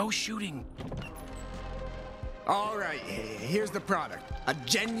with it. No shooting. All right, here's the product. A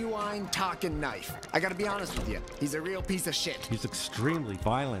genuine talking knife. I gotta be honest with you. He's a real piece of shit. He's extremely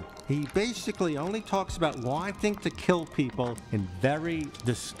violent. He basically only talks about wanting to kill people in very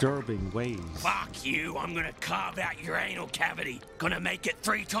disturbing ways. Fuck you! I'm gonna carve out your anal cavity. Gonna make it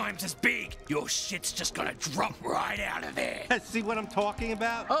 3 times as big. Your shit's just gonna drop right out of there. See what I'm talking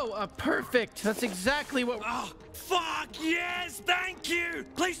about? Oh, perfect. That's exactly what... Oh, fuck yes! Thank you!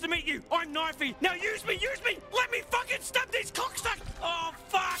 Pleased to meet you. I'm Knifey. Now use me! Use me! Let me fucking stab these cocksuckers! Oh,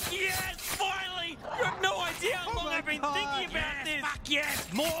 fuck yes! Finally! You have no idea how long I've been thinking about this! Fuck yes!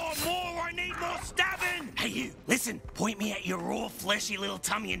 More! I need more stabbing! Hey, you, listen. Point me at your raw, fleshy little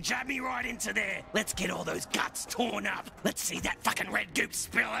tummy and jab me right into there. Let's get all those guts torn up. Let's see that fucking red goop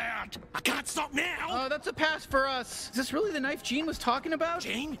spill out. I can't stop now! Oh, that's a pass for us. Is this really the knife Gene was talking about?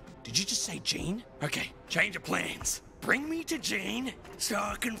 Gene? Did you just say Gene? Okay, change of plans. Bring me to Gene so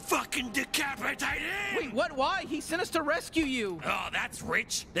I can fucking decapitate him! Wait, what? Why? He sent us to rescue you. Oh, that's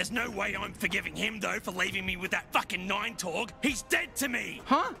rich. There's no way I'm forgiving him, though, for leaving me with that fucking 9 Torg. He's dead to me!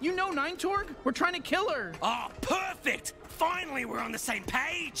 Huh? You know 9 Torg? We're trying to kill her. Oh, perfect! Finally, we're on the same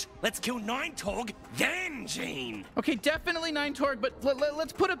page! Let's kill 9 Torg, then Gene! Okay, definitely 9 Torg, but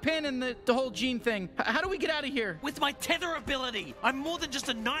let's put a pin in the whole Gene thing. How do we get out of here? With my tether ability! I'm more than just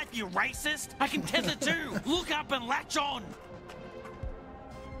a knife, you racist! I can tether too! Look up and latch on!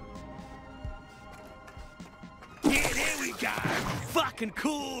 Yeah, there we go! Fucking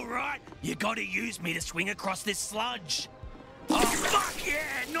cool, right? You gotta use me to swing across this sludge. Oh, fuck yeah!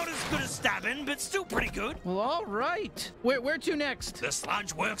 Not as good as stabbing, but still pretty good. Well, all right. Where to next? The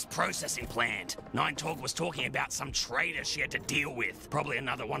Sludge Works processing plant. 9 Torg was talking about some traitor she had to deal with. Probably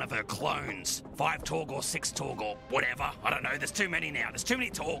another one of her clones. 5 Torg or 6 Torg or whatever. I don't know. There's too many now. There's too many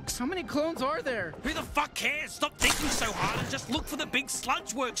Torgs. How many clones are there? Who the fuck cares? Stop thinking so hard and just look for the big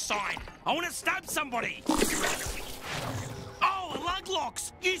Sludge Works sign. I want to stab somebody. Oh, lug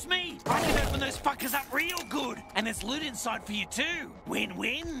locks! Use me! I can open those fuckers up real good! And there's loot inside for you too!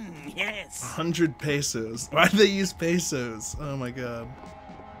 Win-win, yes! 100 pesos. Why do they use pesos? Oh my god.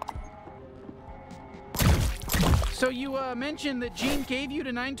 So you mentioned that Gene gave you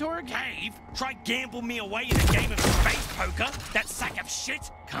to Nine Torg? Gave? Try gamble me away in a game of space poker? That sack of shit?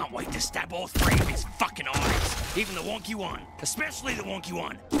 Can't wait to stab all three of his fucking eyes. Even the wonky one. Especially the wonky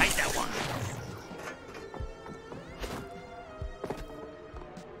one. Hate that one.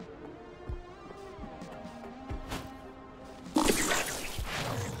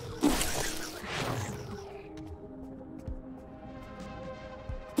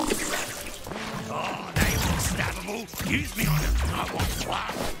 Use me on him. I want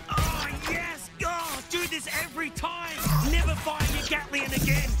blood. Oh, yes! Oh, do this every time! Never fire your Gatlian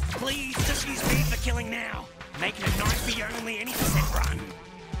again! Please, just use me for killing now. Making a knife for you only any % run.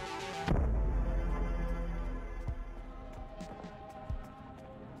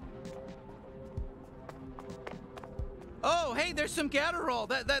 Oh, hey, there's some Gatterall.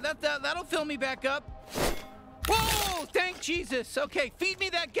 That'll fill me back up. Whoa! Thank Jesus. Okay, feed me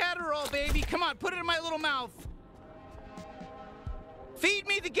that Gatterall, baby. Come on, put it in my little mouth. Feed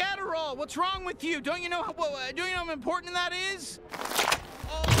me the Gatterall. What's wrong with you? Don't you know how important that is?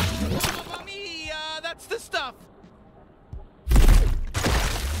 Oh, Mamma Mia, that's the stuff.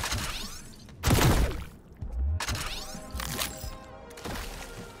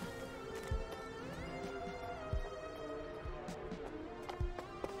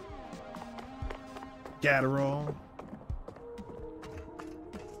 Gatterall.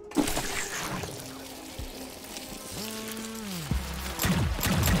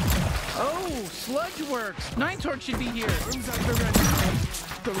 Oh, sludge works. Nine Torg should be here.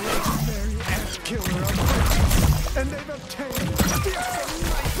 The legendary ant killer of witches, and they've obtained the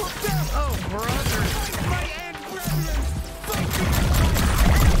life of death. Oh, brother. My ant brethren, fight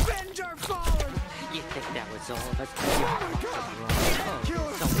and avenge our fallen. You think that was all? That's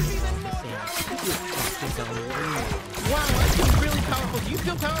Wow, I feel really powerful. Do you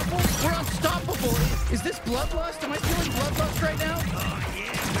feel powerful? We're unstoppable. Is this bloodlust? Am I feeling bloodlust right now? Oh,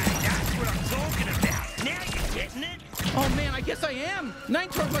 yeah, man, that's what I'm talking about. Now you're getting it. Oh, man, I guess I am. Nine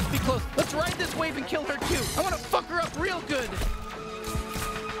Torg must be close. Let's ride this wave and kill her, too. I want to fuck her up real good.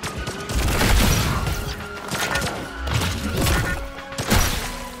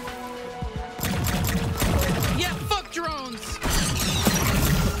 Yeah, fuck drones.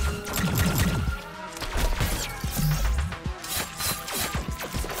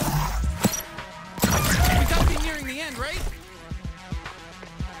 We gotta be nearing the end, right?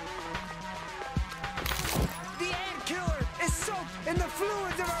 The ant killer is soaked in the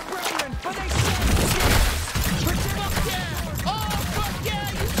fluids of our brethren, but they shed Fuck yeah! Oh, fuck yeah!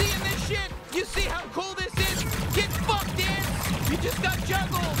 You seeing this shit? You see how cool this is? Get fucked, ants! You just got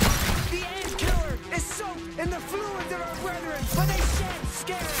juggled! The ant killer is soaked in the fluids of our brethren, but they shed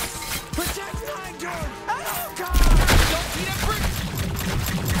scarce. Protect Nine Torg at all times! Don't eat a brick!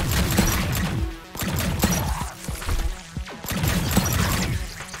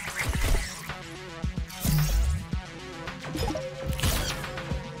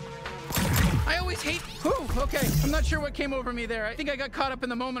 I always hate... Whew, okay. I'm not sure what came over me there. I think I got caught up in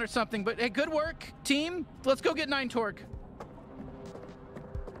the moment or something, but hey, good work, team. Let's go get Nine Torg.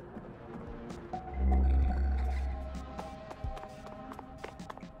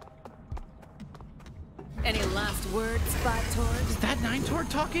 Any last words, Five Torg? Is that Nine Torg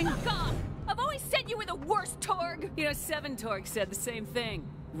talking? Fuck off! I've always said you were the worst Torg! You know, Seven Torg said the same thing.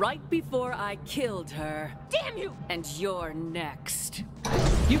 Right before I killed her. Damn you! And you're next.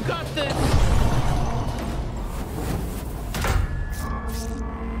 You got this!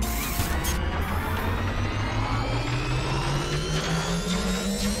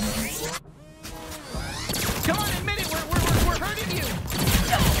 Come on, admit it! We're hurting you!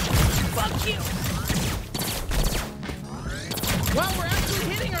 No! Fuck you! Wow, we're actually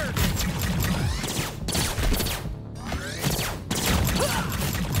hitting her!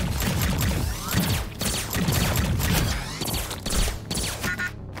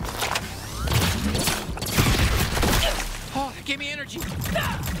 Oh, that gave me energy.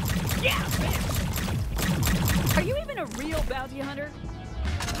 Yeah, bitch! Are you even a real bounty hunter?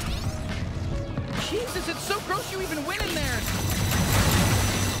 Jesus, it's so gross you even went in there!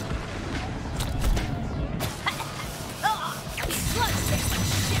 Sludge tastes like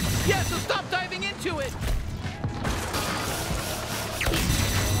shit! Yeah, so stop diving into it!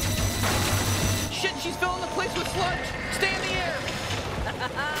 Shit, she's filling the place with sludge! Stay in the air!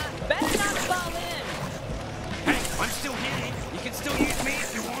 Better not fall in! Hey, I'm still here. You can still use me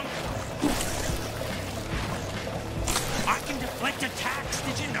if you want. I can deflect attacks.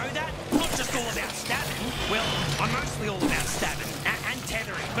 Did you know that? Not just all about stabbing. Well, I'm mostly all about stabbing and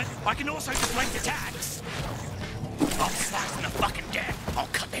tethering, but I can also deflect attacks. I'll slice them to fucking death. I'll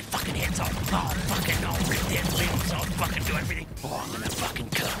cut their fucking heads off. I'll rip their limbs. I'll fucking do everything. Oh, I'm gonna fucking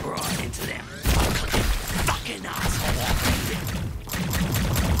cut right into them. I'll cut their fucking asshole off.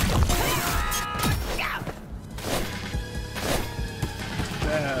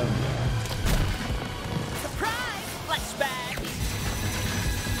 Surprise! Flashback!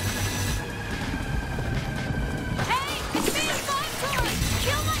 Hey, it's me, Montour!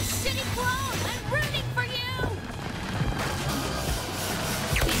 Kill my shitty clone! I'm rooting for you!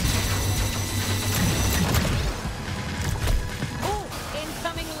 Ooh,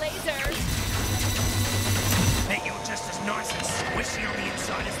 incoming laser! Hey, you're just as nice and squishy on the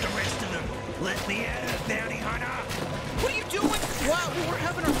inside as the rest of them. Let me out, bounty hunter! What are you doing? Wow, we're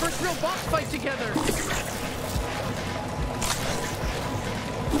having our first real boss fight together.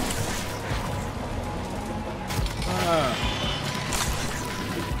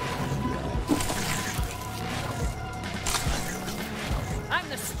 I'm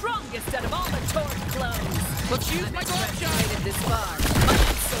the strongest out of all the Torg clones! Let's use my glove shot! Made it this far. My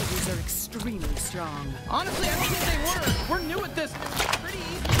soldiers are extremely strong. Honestly, I don't think they were. We're new at this. Pretty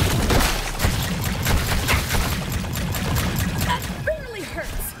easy. That barely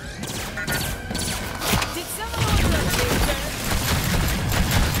hurts! Did someone order a laser?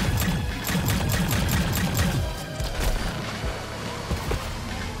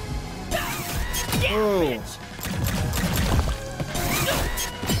 Yeah, bitch!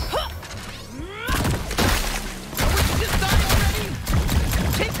 Just die already!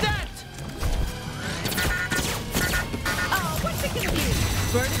 Take that! Oh, what's it gonna be?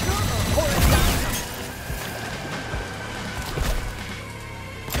 Vertical or horizontal?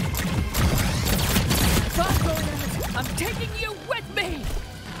 It's all going on. I'm taking you with me!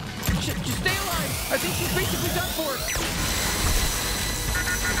 Just stay alive. I think she's basically done for us.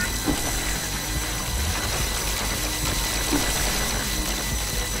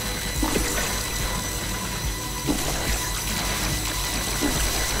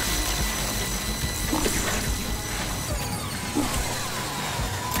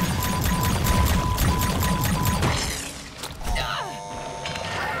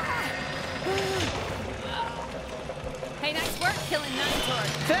 Hey, nice work killing Ninetor.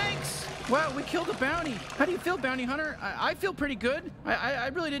 Thanks! Wow, we killed a bounty. How do you feel, bounty hunter? I feel pretty good. I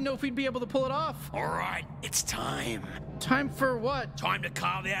really didn't know if we'd be able to pull it off. All right, it's time. Time for what? Time to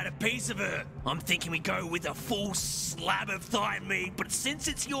carve out a piece of her. I'm thinking we go with a full slab of thigh meat, but since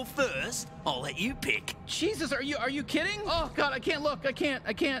it's your first, I'll let you pick. Jesus, are you kidding? Oh God, I can't look. I can't.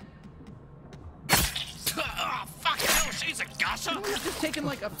 Oh, fucking hell, she's a gusher. Couldn't we have just taken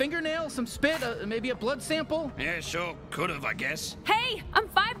like a fingernail, some spit, maybe a blood sample? Yeah, sure, could have, I guess. Hey, I'm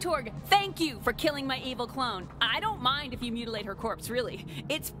 5 Torg. Thank you for killing my evil clone. I don't mind if you mutilate her corpse, really.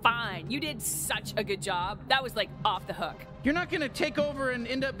 It's fine. You did such a good job. That was like off the hook. You're not gonna take over and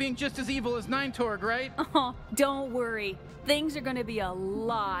end up being just as evil as Ninetor, right? Oh, don't worry. Things are gonna be a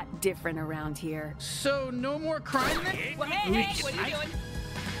lot different around here. So no more crime then? Well, hey, what are you doing?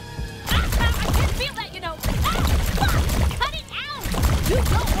 I can't feel that, you know. Fuck! Cut it out! You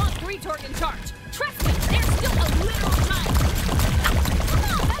don't want 3 Torg in charge. Trust me, there's still a literal time. Come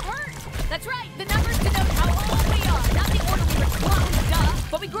on, that hurt. That's right, the numbers denote how old we are, not the order we were cloned, duh.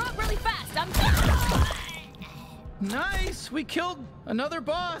 But we grew up really fast. Nice! We killed another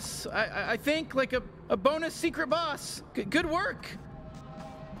boss. I think, like a bonus secret boss. Good work.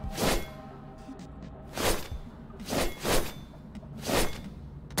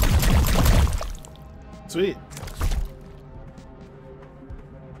 Sweet.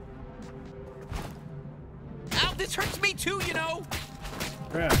 Ow, this hurts me too, you know.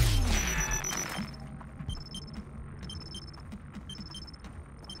 Crap.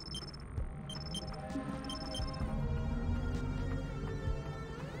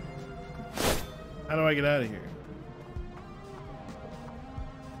 How do I get out of here?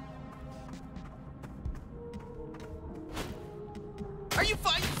 Are you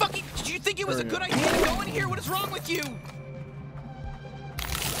fucking? Did you think it was a good idea to go in here? What is wrong with you?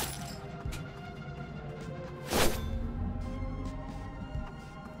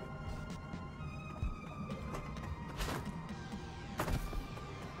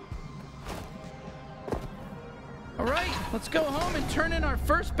 All right, let's go home and turn in our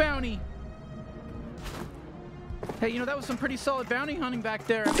first bounty. Hey, you know, that was some pretty solid bounty hunting back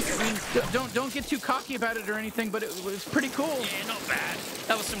there. I mean, don't get too cocky about it or anything, but it was pretty cool. Yeah, not bad.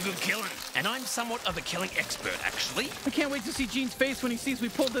 That was some good killing. And I'm somewhat of a killing expert, actually. I can't wait to see Gene's face when he sees we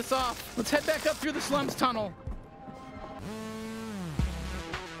pulled this off. Let's head back up through the slums tunnel.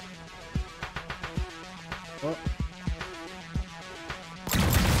 Oh.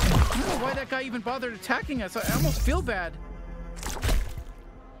 why that guy even bothered attacking us. I almost feel bad.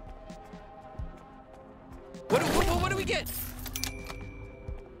 What do we get?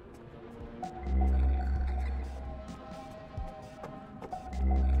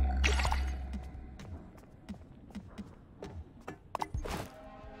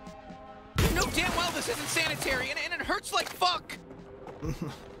 You know damn well this isn't sanitary, and it hurts like fuck.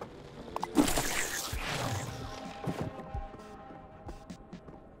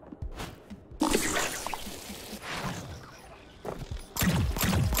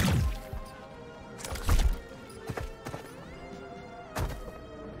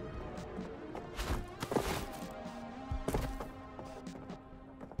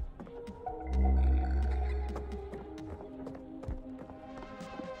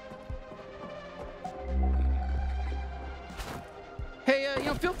 Hey,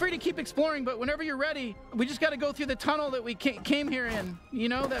 feel free to keep exploring, but whenever you're ready, we just gotta go through the tunnel that we came here in. You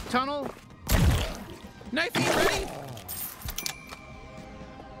know, that tunnel? Knife, you ready?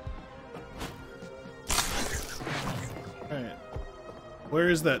 Alright. Where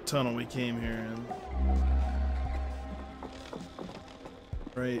is that tunnel we came here in?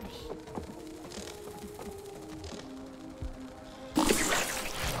 Right.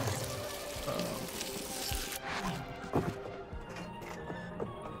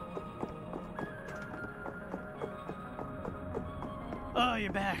 Oh,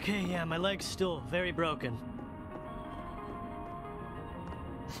 you're back. Hey, yeah, my leg's still very broken.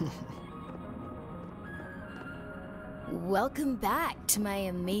 Welcome back to my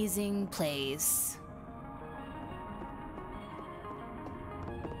amazing place.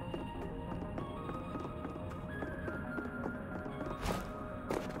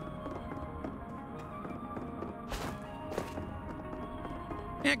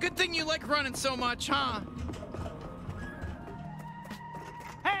 Yeah, good thing you like running so much, huh?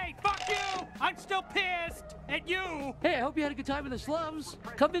 Hey, fuck you! I'm still pissed at you! Hey, I hope you had a good time in the slums.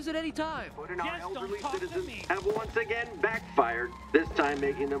 Come visit any time. Our elderly citizens have once again backfired, this time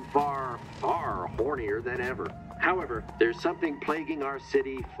making them far, far hornier than ever. However, there's something plaguing our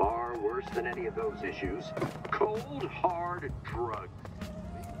city far worse than any of those issues. Cold, hard drugs.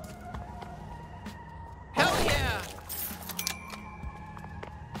 Hell yeah!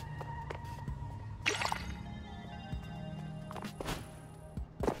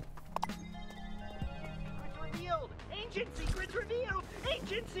 Revealed! Ancient secrets revealed!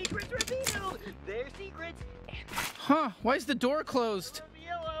 Ancient secrets revealed! Their secrets. Huh, why is the door closed?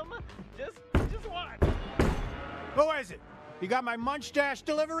 Reveal them! Just watch! Who is it? You got my munch dash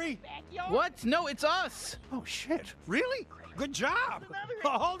delivery? What? No, it's us! Oh, shit. Really? Good job. Oh,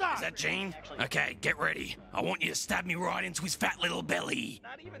 hold on. Is that Gene? Okay, get ready. I want you to stab me right into his fat little belly.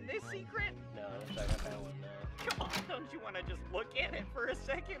 Not even this secret? No, sorry about that one. Come on, don't you want to just look at it for a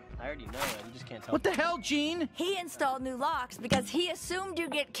second? I already know it, you just can't tell. What the hell, Gene? He installed new locks because he assumed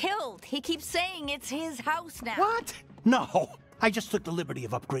you'd get killed. He keeps saying it's his house now. What? No. I just took the liberty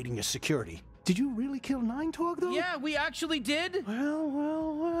of upgrading your security. Did you really kill Nine Talk, though? Yeah, we actually did.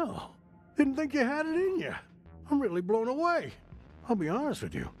 Well. Didn't think you had it in you. I'm really blown away. I'll be honest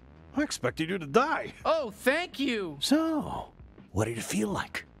with you. I expected you to die. Oh, thank you. So, what did it feel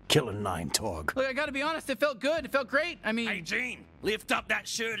like, killing Nine Talk? Look, I gotta be honest, it felt good. It felt great. I mean... Hey, Gene, lift up that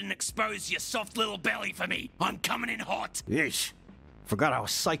shirt and expose your soft little belly for me. I'm coming in hot. Yeesh. Forgot how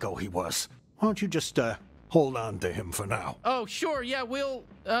psycho he was. Why don't you just, hold on to him for now? Oh, sure, yeah, we'll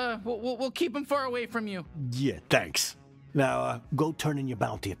keep him far away from you. Yeah, thanks. Now, go turn in your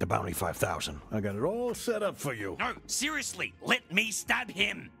bounty at the Bounty 5000. I got it all set up for you. No, seriously, let me stab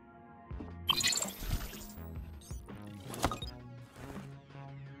him.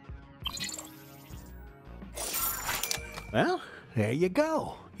 Well, there you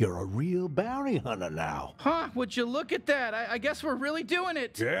go. You're a real bounty hunter now. Huh, would you look at that? I guess we're really doing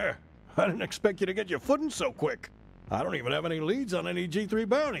it. Yeah, I didn't expect you to get your footing so quick. I don't even have any leads on any G3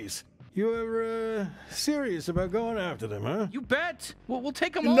 bounties. You ever, serious about going after them, huh? You bet. We'll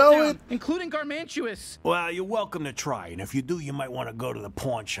take them all down, including Garmantuous. Well, you're welcome to try, and if you do, you might want to go to the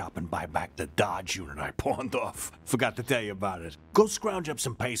pawn shop and buy back the Dodge unit I pawned off. Forgot to tell you about it. Go scrounge up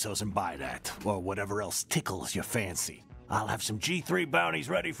some pesos and buy that, or whatever else tickles your fancy. I'll have some G3 bounties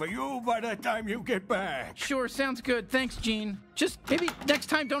ready for you by the time you get back. Sure, sounds good. Thanks, Gene. Just maybe next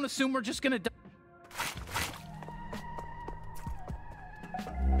time don't assume we're just gonna die.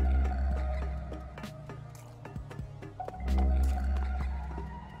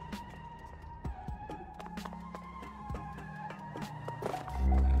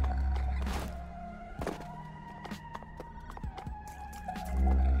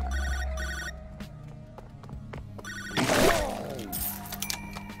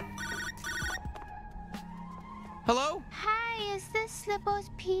 Incredibles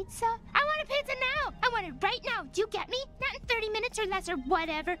pizza? I want a pizza now! I want it right now! Do you get me? Not in 30 minutes or less or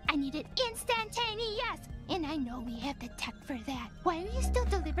whatever. I need it instantaneous! And I know we have the tech for that. Why are you still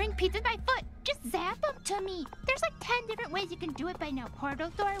delivering pizzas by foot? Just zap them to me. There's like 10 different ways you can do it by now. Portal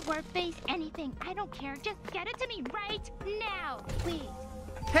door, warp base, anything. I don't care. Just get it to me right now, please.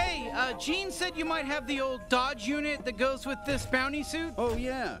 Hey, Gene said you might have the old Dodge unit that goes with this bounty suit. Oh,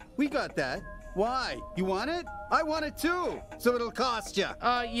 yeah. We got that. Why? You want it? I want it too. So it'll cost you.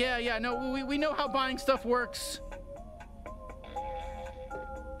 Yeah. No, we know how buying stuff works.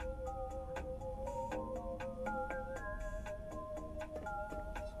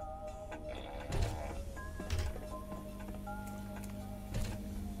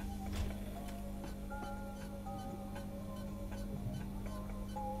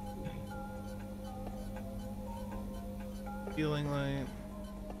 Feeling like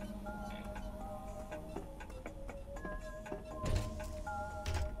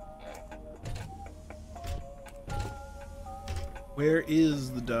where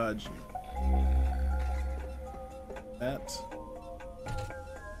is the Dodge? That.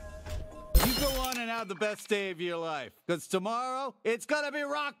 You go on and have the best day of your life, because tomorrow it's gonna be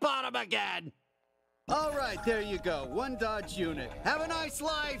rock bottom again. All right, there you go. One Dodge unit. Have a nice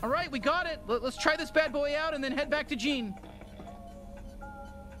life. All right, we got it. Let's try this bad boy out and then head back to Gene.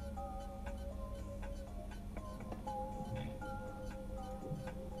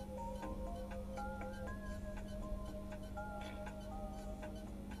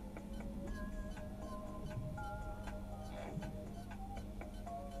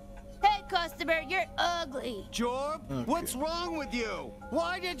 Customer, you're ugly. Jorb, what's wrong with you?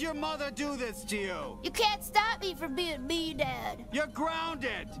 Why did your mother do this to you? You can't stop me from being me, Dad. You're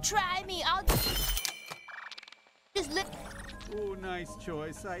grounded. Try me. I'll just lick. Ooh, nice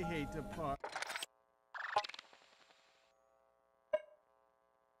choice. I hate to part.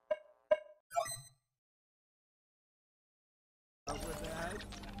 With that.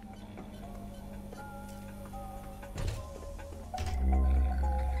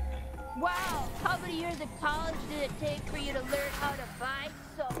 Wow, how many years of college did it take for you to learn how to buy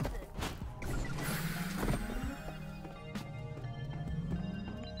something?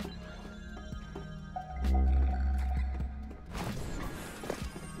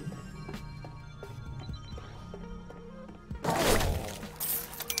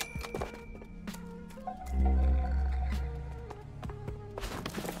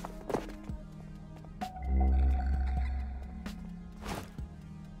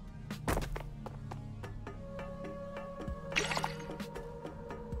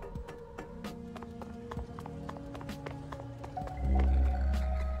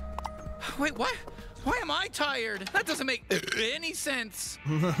 Wait, what? Why am I tired? That doesn't make any sense.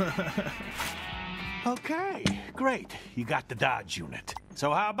 Okay, great. You got the Dodge unit.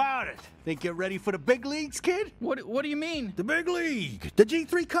 So how about it? Think you're ready for the big leagues, kid? What do you mean? The big league. The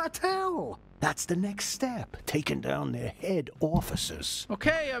G3 cartel. That's the next step. Taking down their head officers.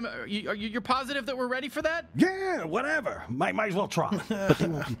 Okay, you're positive that we're ready for that? Yeah, whatever. Might as well try. But they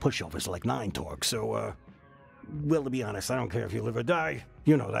won't be pushovers like Nine Torque, so, well, to be honest, I don't care if you live or die.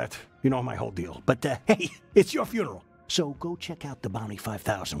 You know that. You know my whole deal. But, hey, it's your funeral. So go check out the Bounty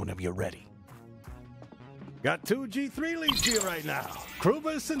 5000 whenever you're ready. Got 2 G3 leads here right now.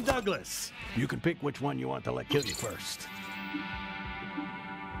 Krubus and Douglas. You can pick which one you want to let kill you first.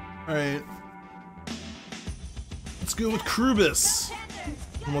 All right. Let's go with Krubus.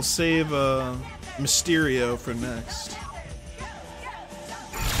 And we'll save Mysterio for next.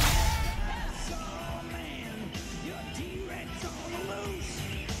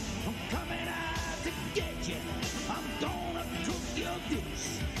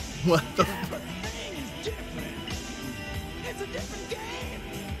 What the fuck? It's a different game.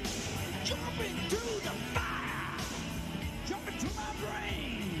 Jump into the fire. Jump into my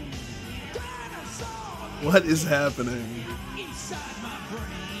brain. Dinosaur. What is happening? Inside my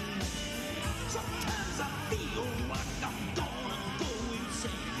brain. Sometimes I feel like I'm gonna go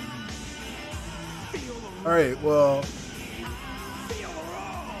insane. All right, well,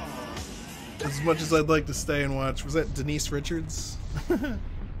 as much as I'd like to stay and watch, was that Denise Richards?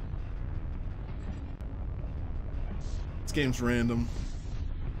 This game's random.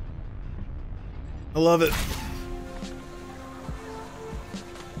 I love it.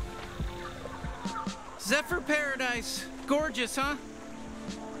 Zephyr Paradise. Gorgeous, huh?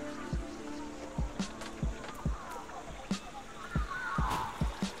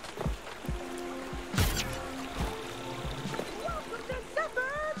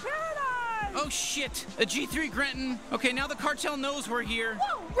 Oh shit! A G3 Grenton. Okay, now the cartel knows we're here.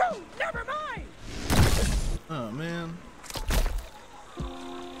 Whoa, rude! Never mind! Oh man.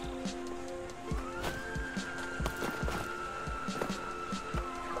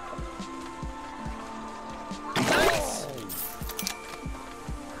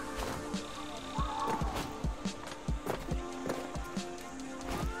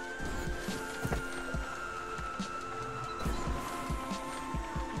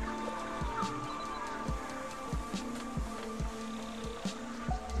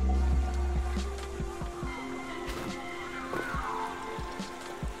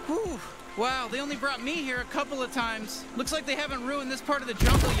 Wow, they only brought me here a couple of times. Looks like they haven't ruined this part of the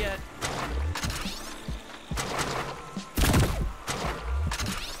jungle yet.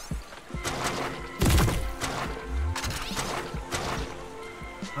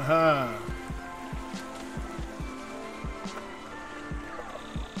 Aha.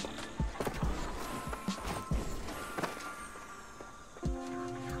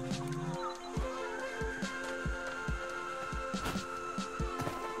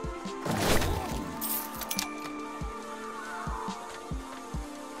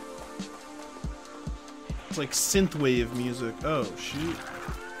 It's like synthwave music. Oh, shoot.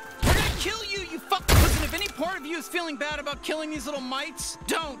 We're gonna kill you, you fuck! Listen, if any part of you is feeling bad about killing these little mites,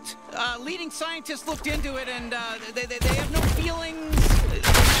 don't. Leading scientists looked into it, and they have no feelings.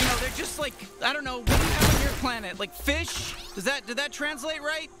 You know, they're just like, I don't know, what do you have on your planet? Like fish? Did that translate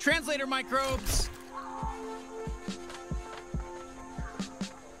right? Translator microbes.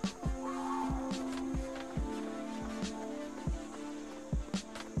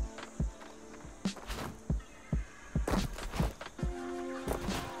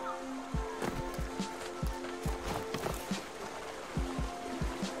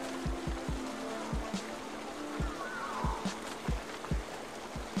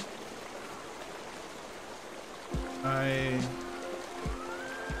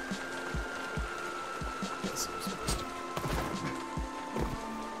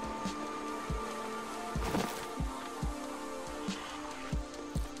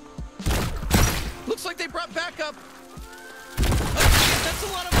 Looks like they brought backup. That's a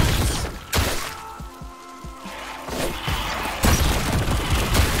lot of mice.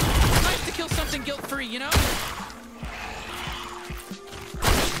 Nice to kill something guilt-free, you know?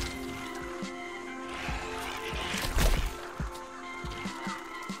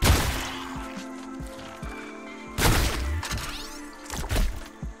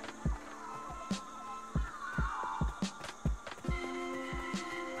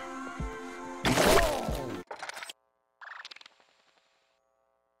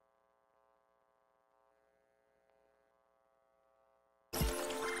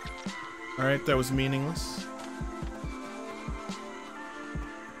 Alright, that was meaningless.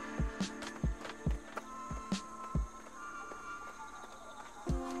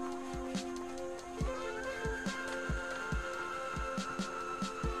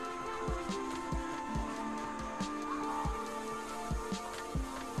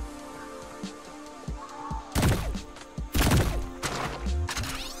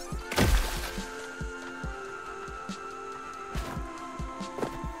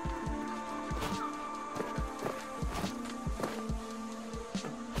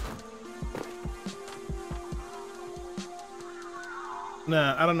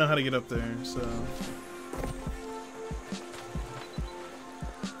 Nah, I don't know how to get up there, so...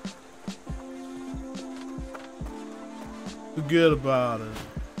 Forget about it.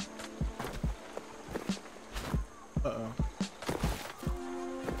 Uh-oh.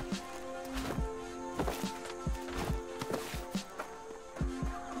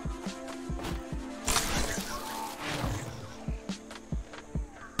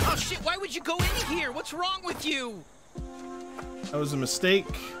 Oh shit, why would you go in here? What's wrong with you? That was a mistake.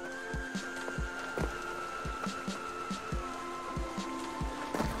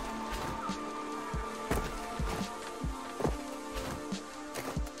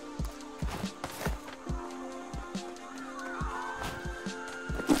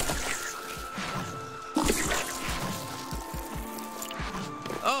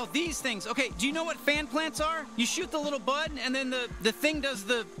 Oh, these things. Okay, do you know what fan plants are? You shoot the little bud, and then the thing does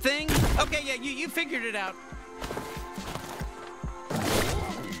the thing? Okay, yeah, you figured it out.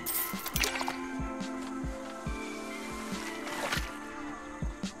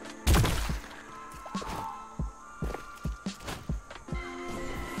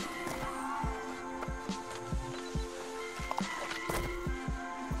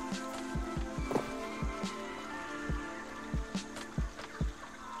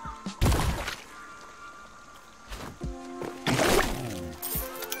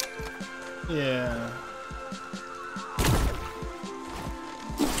 Yeah.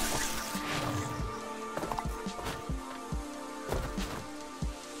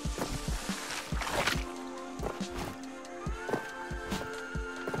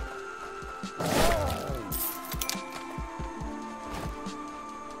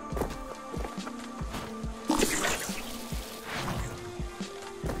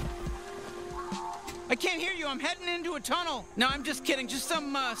 I can't hear you. I'm heading into a tunnel. No, I'm just kidding. Just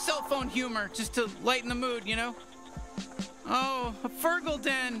some cell phone humor, just to lighten the mood, you know? Oh, a Fergal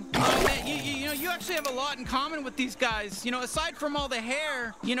den. Oh, man, you know, you actually have a lot in common with these guys. You know, aside from all the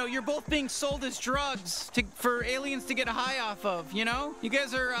hair, you know, you're both being sold as drugs for aliens to get a high off of, you know? You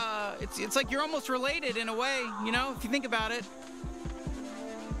guys are, it's like you're almost related in a way, you know, if you think about it.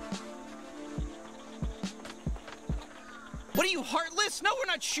 What are you, heartless? No, we're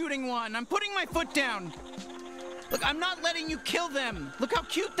not shooting one. I'm putting my foot down. Look, I'm not letting you kill them. Look how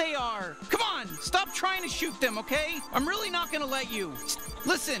cute they are. Come on, stop trying to shoot them, okay? I'm really not gonna let you.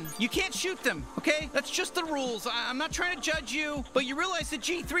 Listen, you can't shoot them, okay? That's just the rules. I'm not trying to judge you, but you realize that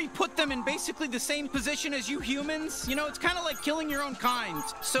G3 put them in basically the same position as you humans? You know, it's kind of like killing your own kind.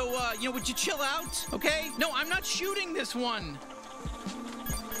 So, you know, would you chill out, okay? No, I'm not shooting this one.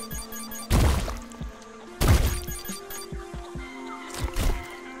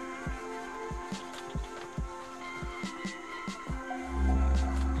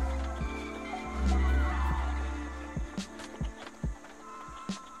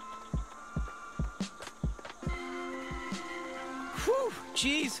 Whew,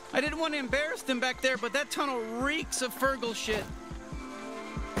 jeez, I didn't want to embarrass them back there, but that tunnel reeks of Fergal shit.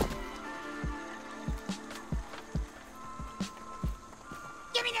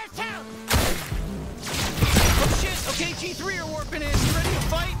 Give me those too! Oh shit, okay, G3 are warping in. You ready to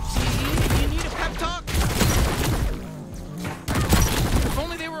fight? You need a pep talk? If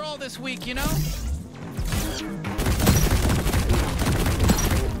only they were all this weak, you know?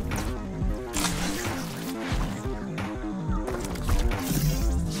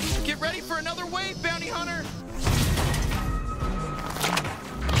 Get ready for another wave, Bounty Hunter!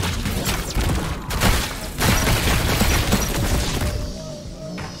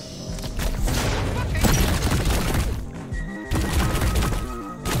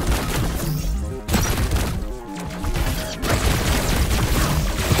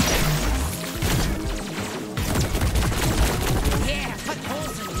 Yeah, cut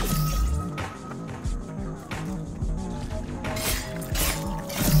holes in me.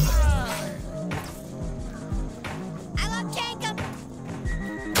 I love Jacob.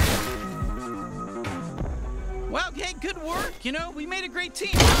 Wow, hey, good work. You know, we made a great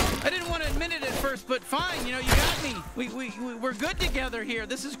team. I didn't want to admit it at first, but fine. You know, you got me. We're good together here.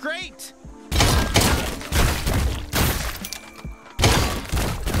 This is great.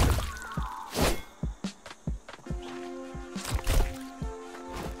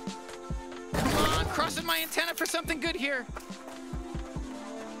 Come on, crossing my antenna for something good here.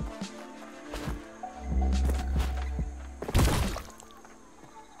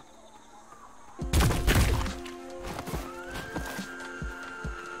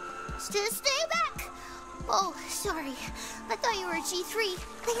 Stay back! Oh, sorry. I thought you were a G3.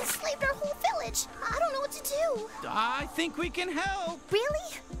 They enslaved our whole village. I don't know what to do. I think we can help.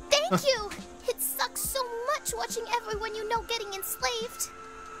 Really? Thank you! It sucks so much watching everyone you know getting enslaved.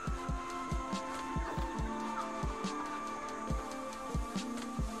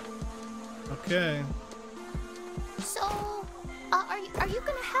 Okay. So, are you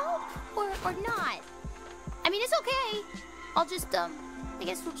gonna help or not? I mean, it's okay. I'll just I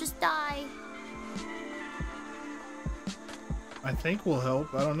guess we'll just die. I think we'll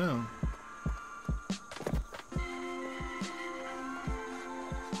help. I don't know.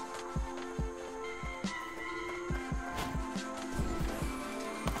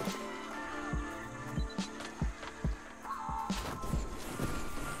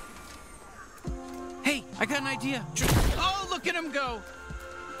 Hey, I got an idea. Oh, look at him go.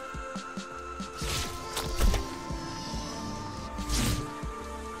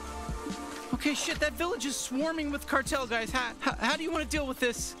 Okay, shit, that village is swarming with cartel guys. How do you want to deal with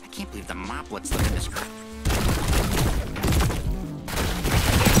this? I can't believe the moplets look at this crap.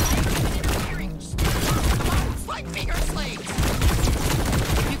 Come on, it's like being our slaves.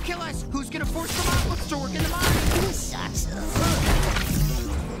 If you kill us, who's gonna force the moplets to work in the mine? Sucks.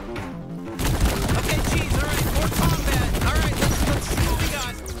 Okay, geez, all right, more combat. All right, let's see what we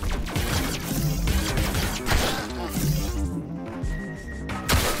got.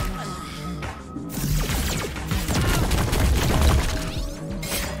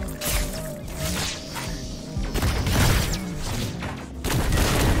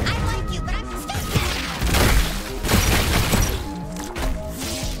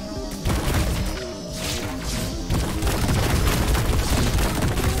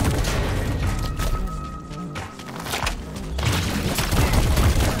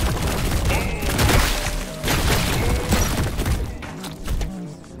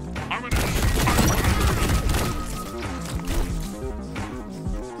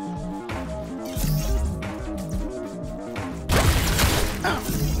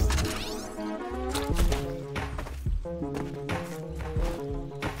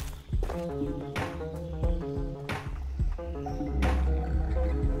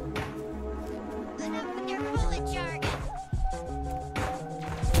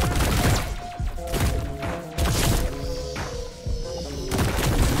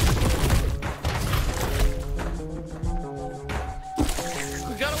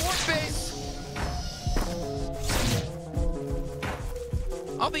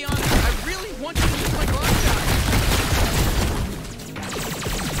 I'll be honest, I really want you to use my glove shot.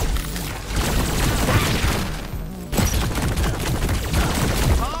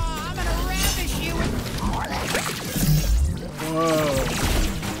 Oh, I'm gonna ravish you with... Whoa.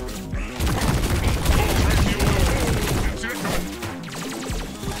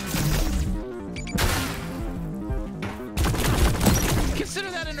 Consider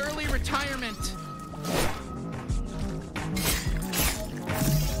that an early retirement.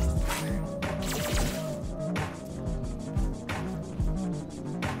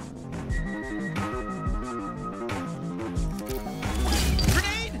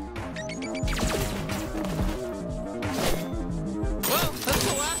 Grenade! Well, that's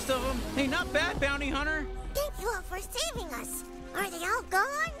the last of them. Hey, not bad, bounty hunter. Thank you all for saving us. Are they all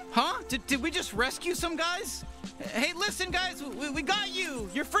gone? Huh? Did we just rescue some guys? Hey, listen, guys, we got you.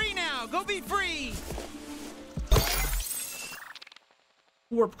 You're free now. Go be free.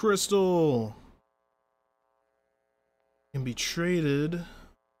 Warp crystal can be traded.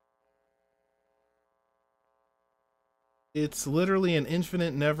 It's literally an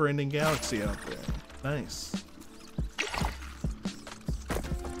infinite, never-ending galaxy out there. Nice.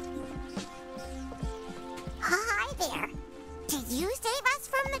 Hi there. Did you save us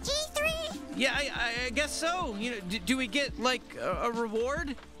from the G3? Yeah, I guess so. You know, do we get like a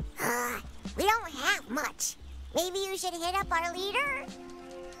reward? We don't have much. Maybe you should hit up our leader?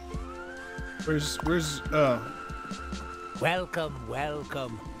 Where's Welcome,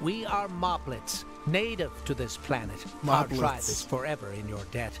 welcome. We are Moplets, native to this planet. Our Moplets. tribe is forever in your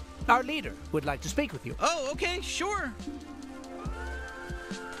debt. Our leader would like to speak with you. Oh, okay, sure.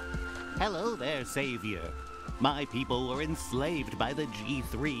 Hello there, Savior. My people were enslaved by the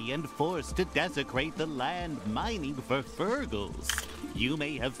G3 and forced to desecrate the land mining for Fergals. You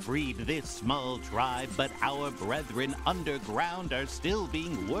may have freed this small tribe, but our brethren underground are still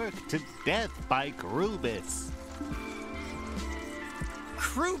being worked to death by Krubis.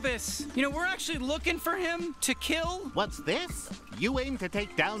 Krubis. You know, we're actually looking for him to kill. What's this? You aim to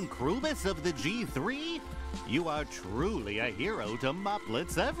take down Krubis of the G3? You are truly a hero to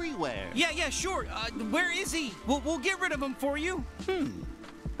Moplets everywhere. Yeah, sure. Where is he? We'll get rid of him for you.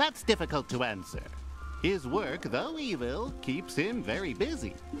 That's difficult to answer. His work, though evil, keeps him very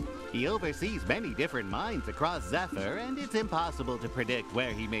busy. He oversees many different mines across Zephyr, and it's impossible to predict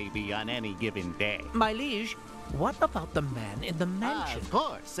where he may be on any given day. My liege, what about the man in the mansion? Of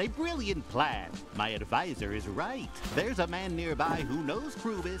course, a brilliant plan. My advisor is right. There's a man nearby who knows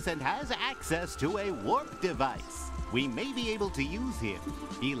Krubis and has access to a warp device. We may be able to use him.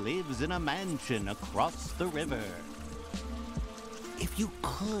 He lives in a mansion across the river. If you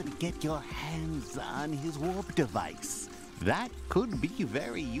could get your hands on his warp device, that could be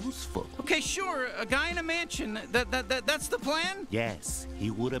very useful. Okay, sure. A guy in a mansion. That's the plan? Yes, he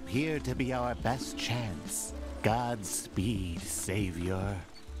would appear to be our best chance. Godspeed, Savior.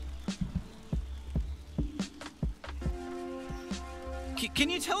 Can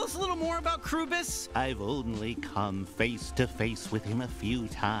you tell us a little more about Krubis? I've only come face to face with him a few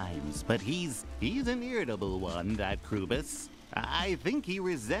times, but he's an irritable one, that Krubis. I think he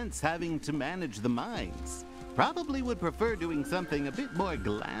resents having to manage the mines. Probably would prefer doing something a bit more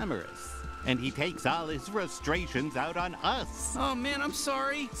glamorous. And he takes all his frustrations out on us. Oh man, I'm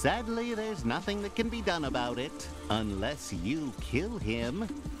sorry. Sadly, there's nothing that can be done about it. Unless you kill him.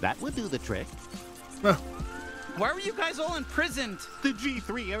 That would do the trick. Why were you guys all imprisoned? The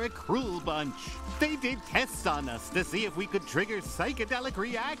G3 are a cruel bunch. They did tests on us to see if we could trigger psychedelic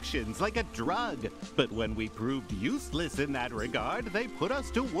reactions like a drug. But when we proved useless in that regard, they put us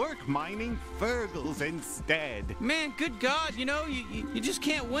to work mining Fergals instead. Man, good God, you know, you just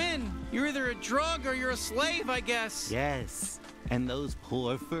can't win. You're either a drug or you're a slave, I guess. Yes, and those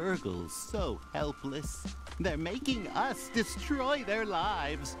poor Fergals, so helpless. They're making us destroy their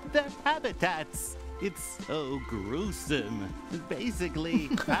lives, their habitats. It's so gruesome. Basically,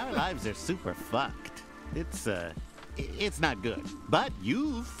 our lives are super fucked. It's not good. But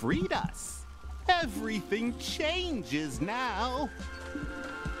you've freed us. Everything changes now.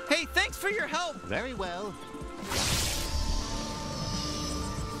 Hey, thanks for your help. Very well.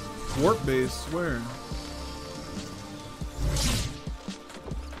 Warp base, where?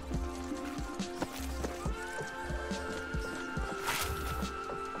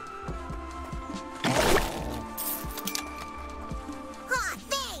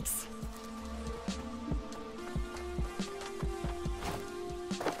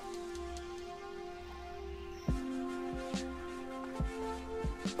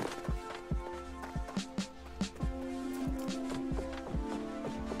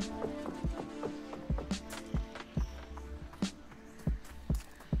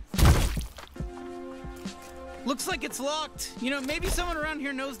 Looks like it's locked. You know, maybe someone around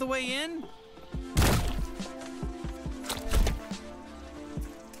here knows the way in?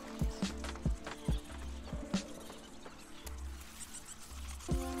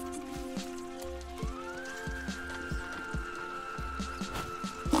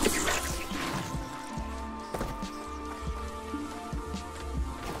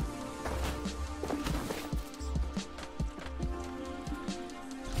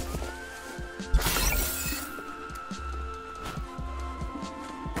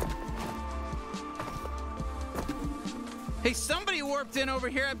 Hey, somebody warped in over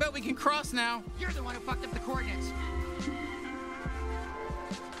here. I bet we can cross now. You're the one who fucked up the coordinates.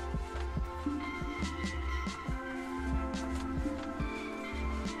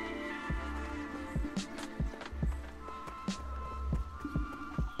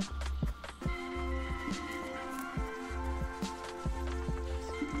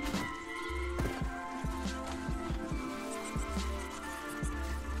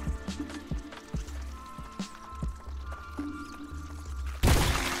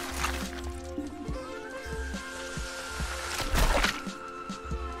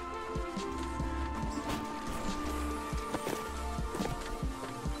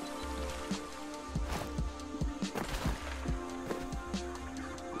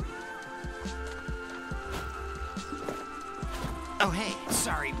 Oh, hey,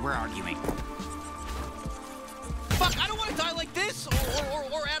 sorry, we're arguing. Fuck, I don't want to die like this,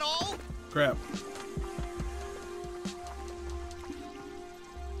 or at all. Crap.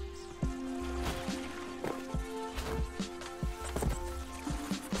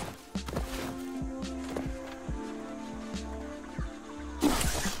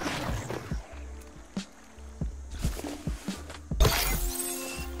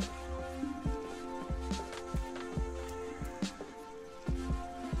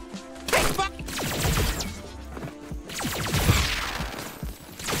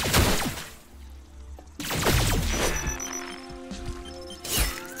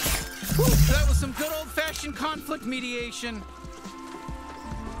 That was some good old-fashioned conflict mediation.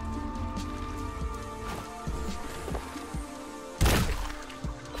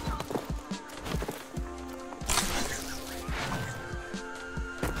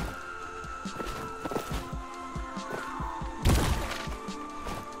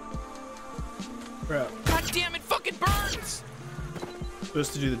 Crap. God damn it, fucking burns!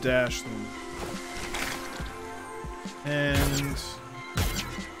 Supposed to do the dash thing. And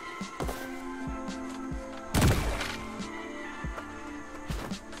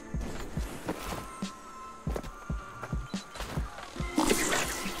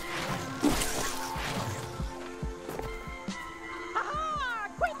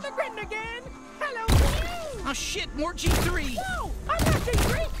Quit the grin again! Hello to you! Oh shit, more G3! No! I'm not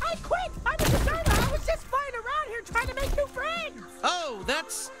G3! I quit! I'm a deserter! I was just flying around here trying to make new friends! Oh,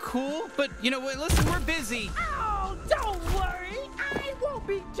 that's cool, but you know what, listen, we're busy. Oh, don't worry! I won't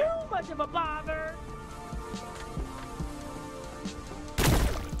be too much of a bother!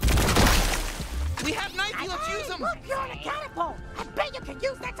 We have knifey, let's use them! Look, you're on a catapult! I bet you can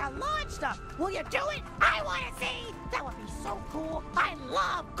use that to launch stuff! Will you do it? I want to see! That would be so cool! I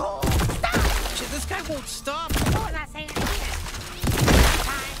love cool stuff! Shit, this guy won't stop! Oh, I'm not saying anything!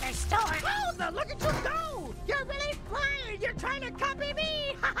 Time to store! Wowza, look at you go! You're really flying! You're trying to copy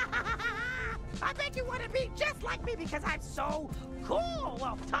me! I bet you want to be just like me because I'm so cool!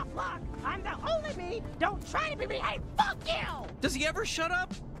 Well, tough luck! I'm the only me! Don't try to be me! Hey, fuck you! Does he ever shut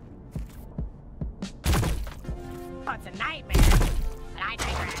up? Oh, it's a nightmare. But I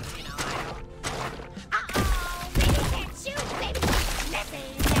digress, you know, I don't... Uh-oh! Baby can't shoot! Baby keeps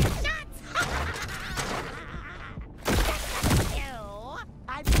missing his shots! That's you!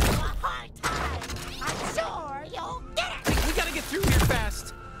 I'm giving you a hard time! I'm sure you'll get it! Hey, we gotta get through here fast!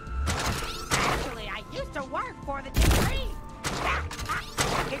 Actually, I used to work for the G3.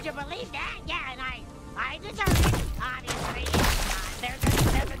 Did you believe that? Yeah, and I deserve it, obviously.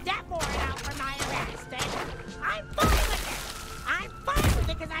 There's a death warrant out for my arrest, and I'm fine with it. I'm fine with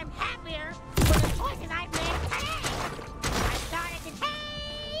it because I'm happier with the choices I've made today. I started to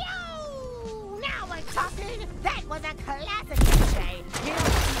hey-o! Now we're talking. That was a classic cliche. You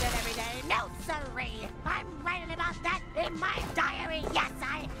don't see that every day. No, sirree. I'm writing about that in my diary. Yes,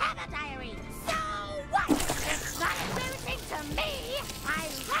 I have a diary. So what? It's not embarrassing to me. I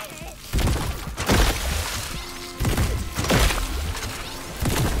write it.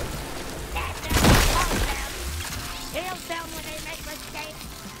 He'll tell when they make mistakes.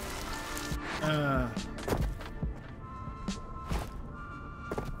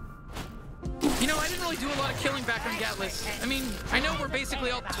 You know, I didn't really do a lot of killing back on gas Atlas. I mean, I know we're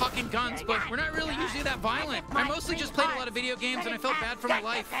basically all talking guns, but we're not really usually that violent. I mostly just played a lot of video games and I felt bad for my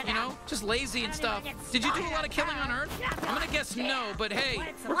life, you know? Just lazy and stuff. Did you do a lot of killing on Earth? I'm gonna guess no, but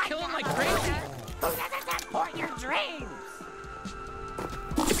hey, we're killing like crazy. Who doesn't support your dreams?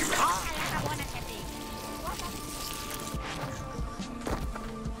 All I ever wanted to be.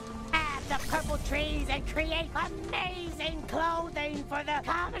 Have the purple trees and create amazing clothing for the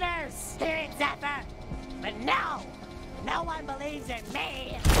commoners here in Zephyr. But no, no one believes in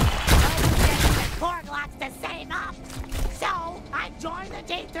me. Nobody gets the Korglocks to save up. So I joined the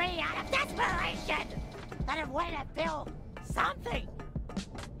G3 out of desperation. Out of way to build something.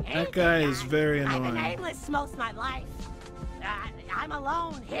 That guy is very I've been annoying. aimless most of my life. I'm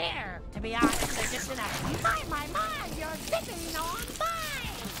alone here, to be honest. They're just in a... My, you're zipping on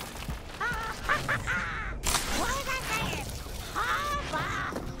mine! What was I saying?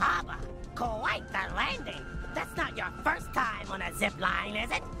 Hubba. Quite the landing. That's not your first time on a zip line,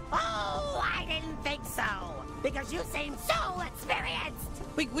 is it? Oh, I didn't think so. Because you seem so experienced.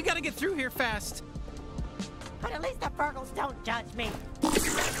 We gotta get through here fast. But at least the Fergles don't judge me.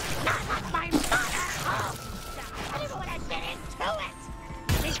 Not like my mother! Oh, I didn't want to get into it!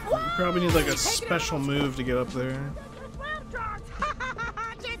 You probably need like a special move to get up there.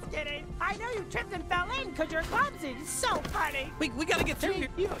 Just kidding! I know you tripped and fell in because you're clumsy. It's so funny! We gotta get through Hey,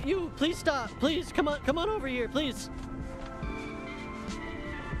 here. you, please stop. Please, come on over here, please.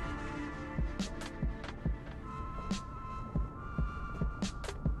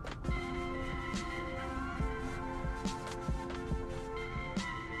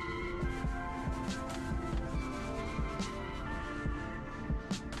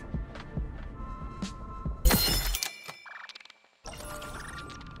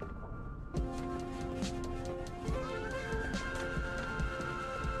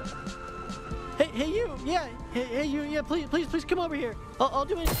 Hey, you, yeah. Hey, you, yeah. Please come over here. I'll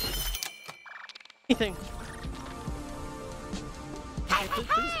do anything.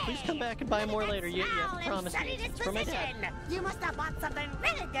 Please come back and buy more later. Yeah, promise me. It's for my dad. You must have bought something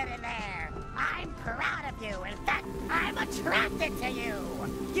really good in there. I'm proud of you. In fact, I'm attracted to you.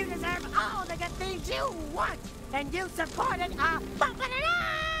 You deserve all the good things you want. And you supported a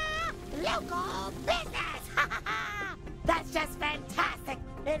local business. That's just fantastic.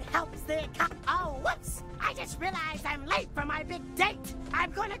 It helps the Oh, whoops! I just realized I'm late for my big date. I'm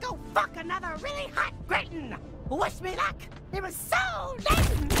gonna go fuck another really hot Grayton. Wish me luck. It was so nice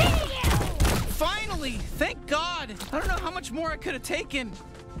meeting you. Finally! Thank God! I don't know how much more I could have taken.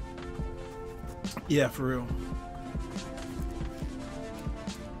 Yeah, for real.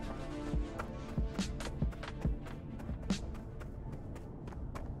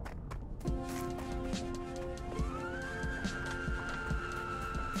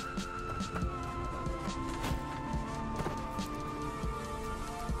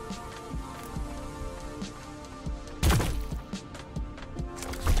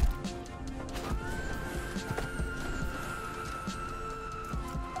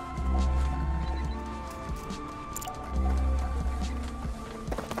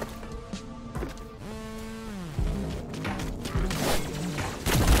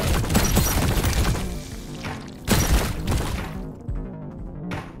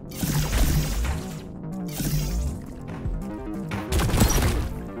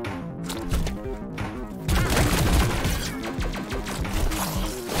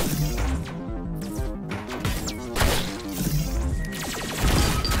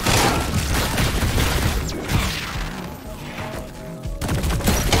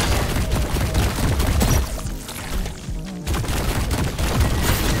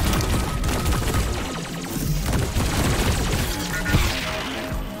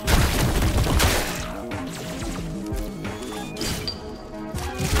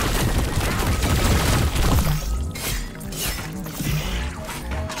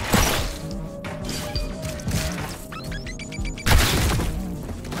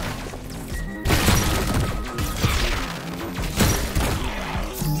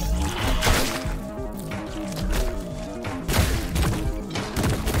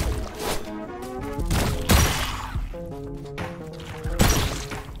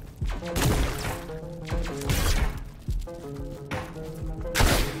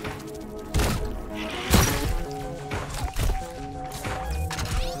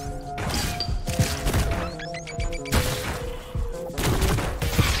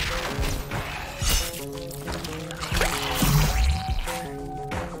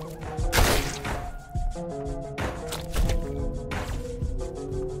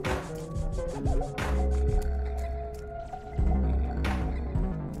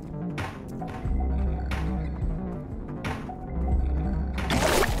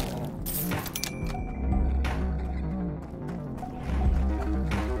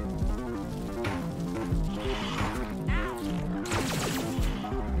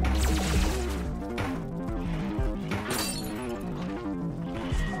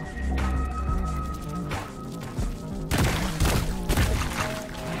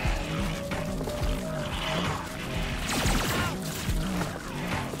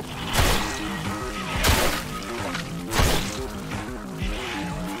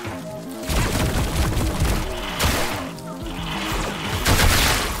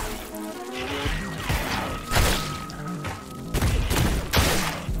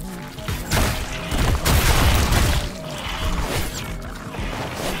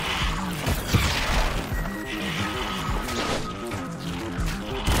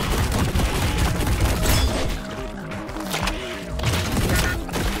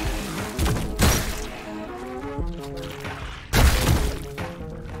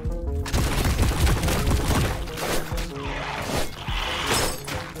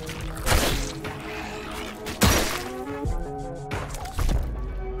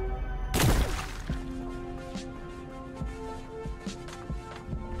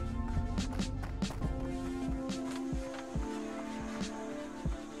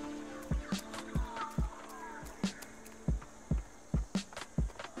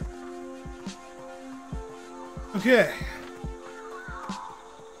 Okay.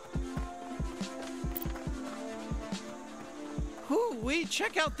 Ooh-wee,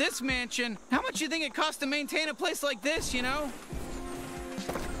 check out this mansion. How much do you think it costs to maintain a place like this, you know?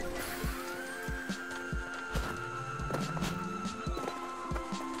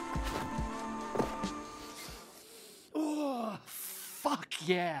 Oh, fuck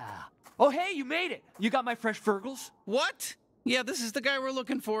yeah. Oh, hey, you made it. You got my fresh Fergles? What? Yeah, this is the guy we're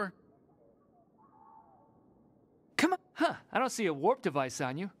looking for. Come on. Huh, I don't see a warp device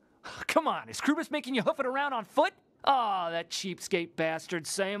on you. Come on, is Krubus making you hoof it around on foot? Oh, that cheapskate bastard.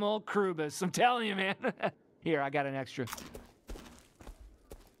 Same old Krubus. I'm telling you, man. Here, I got an extra.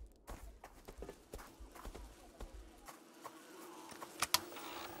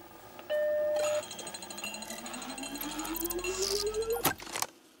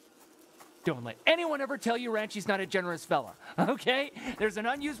 Don't let anyone ever tell you Ranchi's not a generous fella, okay? There's an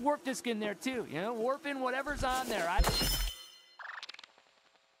unused warp disk in there, too. You know, warp in whatever's on there. I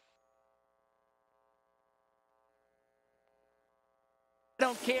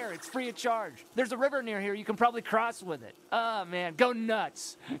don't care. It's free of charge. There's a river near here. You can probably cross with it. Oh, man. Go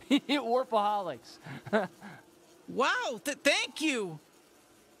nuts. Warpaholics. Wow. Thank you.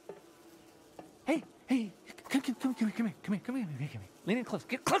 Hey. Come here. Lean in close.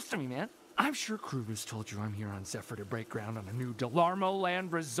 Get close to me, man. I'm sure Krubus told you I'm here on Zephyr to break ground on a new Delarmo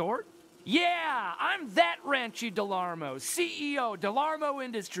Land resort. Yeah, I'm that Ranchi Delarmo, CEO, Delarmo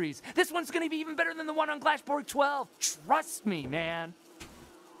Industries. This one's gonna be even better than the one on Glashborg 12. Trust me, man.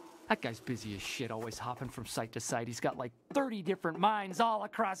 That guy's busy as shit, always hopping from site to site. He's got like 30 different mines all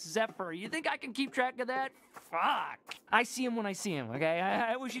across Zephyr. You think I can keep track of that? Fuck. I see him when I see him, okay?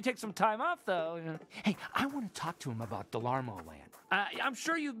 I wish he'd take some time off, though. Hey, I want to talk to him about Delarmo Land. I'm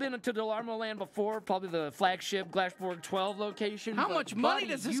sure you've been to Delarmo Land before, probably the flagship Glashborg 12 location. How much money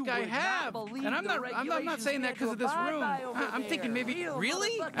does this guy have? And I'm not saying that because of this room. I'm thinking maybe,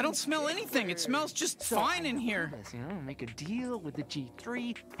 really? I don't smell anything. It smells just fine in here. You know, make a deal with the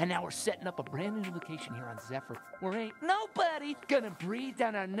G3, and now we're setting up a brand new location here on Zephyr, where ain't nobody gonna breathe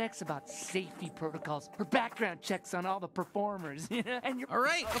down our necks about safety protocols or background checks on all the performers. And all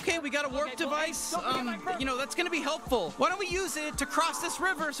right, okay, we got a warp device. You know, that's gonna be helpful. Why don't we use it to cross this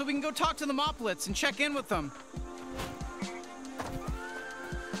river so we can go talk to the Moplets and check in with them?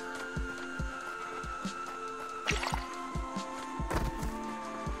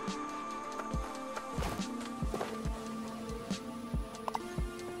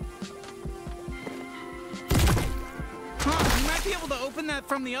 Huh, we might be able to open that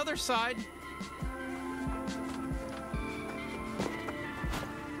from the other side.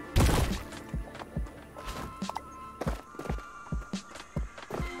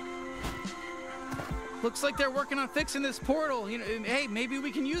 Looks like they're working on fixing this portal. You know, hey, maybe we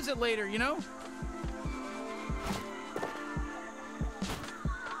can use it later, you know?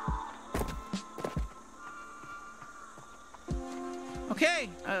 Okay,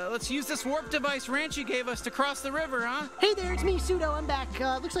 let's use this warp device Ranchi gave us to cross the river, huh? Hey there, it's me, Pseudo. I'm back.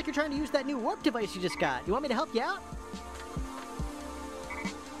 Looks like you're trying to use that new warp device you just got. You want me to help you out?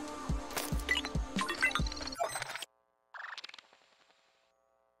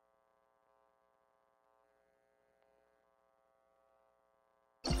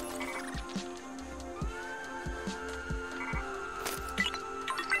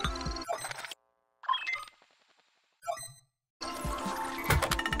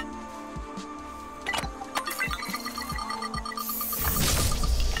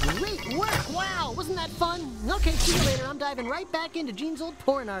 Great work! Wow, wasn't that fun? Okay, see you later. I'm diving right back into Gene's old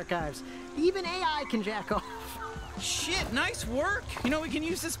porn archives. Even AI can jack off. Shit, nice work. You know, we can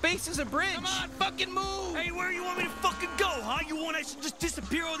use this base as a bridge. Come on, fucking move! Hey, where you want me to fucking go, huh? You want I should just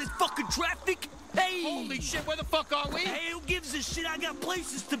disappear all this fucking traffic? Hey! Holy shit, where the fuck are we? Hey, who gives a shit? I got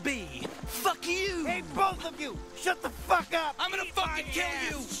places to be. Fuck you! Hey, both of you! Shut the fuck up! I'm gonna fucking kill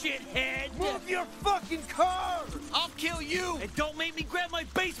you! Shithead! Move your fucking car! I'll kill you! And don't make me grab my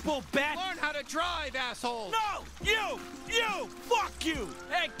baseball bat! Learn how to drive, asshole! No! You! Fuck you!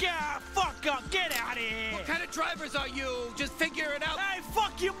 Hey, fuck up! Get out of here! What kind of drivers are you? Just figure it out! Hey,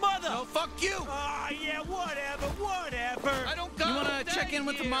 fuck your mother! No, fuck you! Yeah, whatever! I don't go! You wanna check in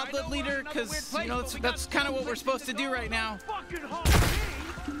with the Moblet leader? Cause, you know, that's kind of what we're supposed to do right now. Fucking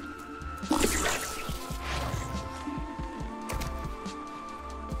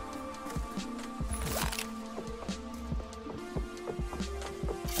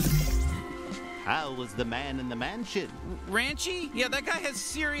How How was the man in the mansion? Ranchy? Yeah, that guy has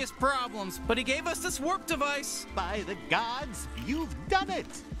serious problems, but he gave us this warp device. By the gods, you've done it!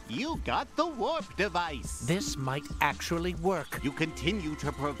 You've got the warp device. This might actually work. You continue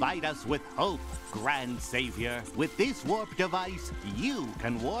to provide us with hope, Grand Savior. With this warp device, you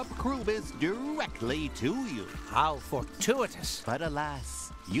can warp Krubis directly to you. How fortuitous. But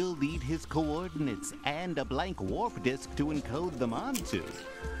alas, you'll need his coordinates and a blank warp disk to encode them onto.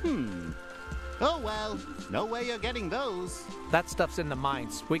 Oh well, no way you're getting those. That stuff's in the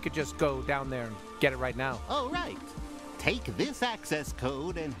mines. We could just go down there and get it right now. Oh, right. Take this access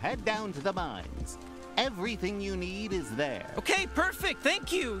code and head down to the mines. Everything you need is there. Okay, perfect.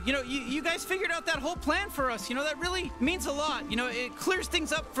 Thank you. You know, you guys figured out that whole plan for us. You know, that really means a lot. You know, it clears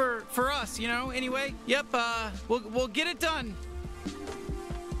things up for us, you know, anyway. Yep, we'll get it done.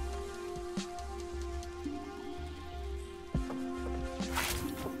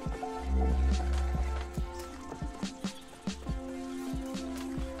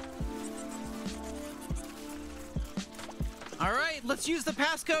 All right, let's use the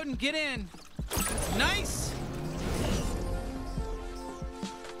passcode and get in. Nice!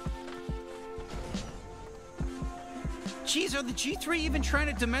 Geez, are the G3 even trying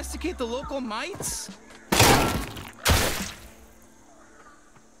to domesticate the local mites?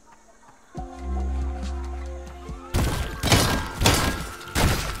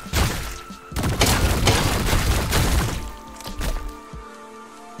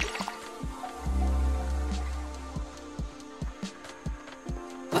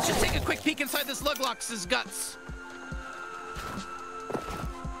 Let's just take a quick peek inside this Luglox's guts.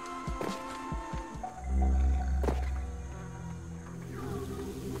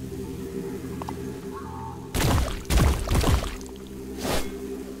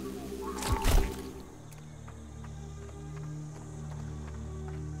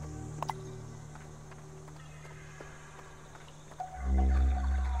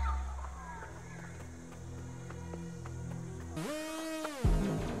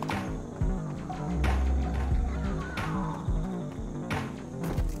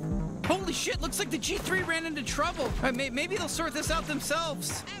 Holy shit, looks like the G3 ran into trouble. Maybe they'll sort this out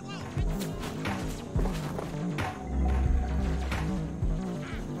themselves.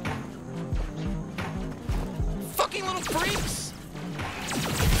 Fucking little freaks!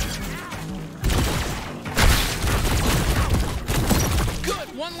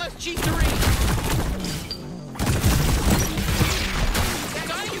 Good, one less G3.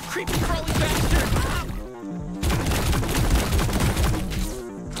 Die, you creepy crawly bastard!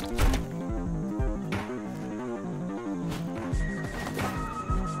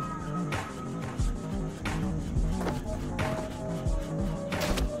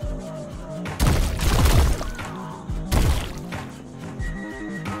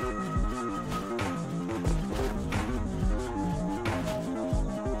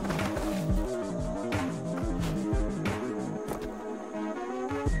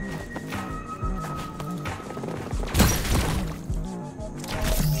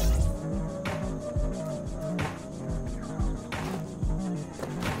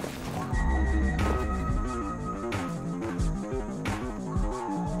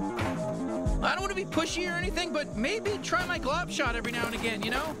 I don't want to be pushy or anything, but maybe try my glob shot every now and again, you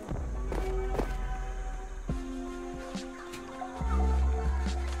know?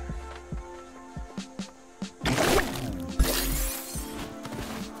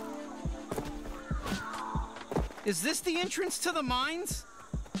 Is this the entrance to the mines?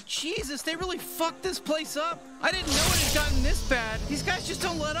 Jesus, they really fucked this place up. I didn't know it had gotten this bad. These guys just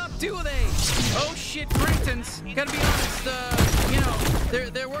don't let up, do they? Oh shit, Britons. Gotta be honest, you know,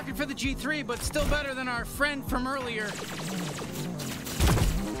 they're working for the G3, but still better than our friend from earlier.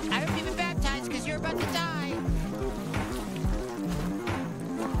 I hope you've been baptized because you're about to die.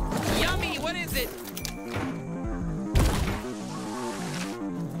 Yummy, what is it?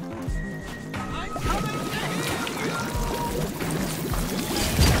 I'm coming to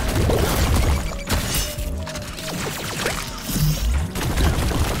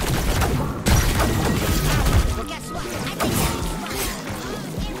well, guess what? I think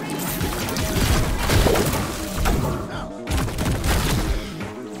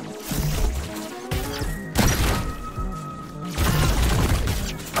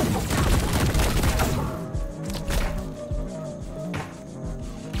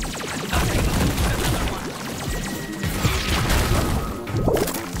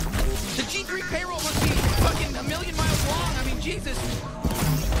The G3 payroll must be fucking a million miles long. I mean, Jesus.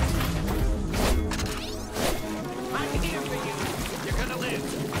 I'm here for you. You're gonna live.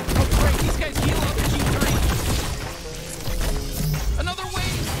 Oh, great. These guys heal up the G3. Another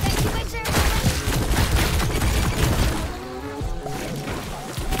wave. Thank you, Witcher.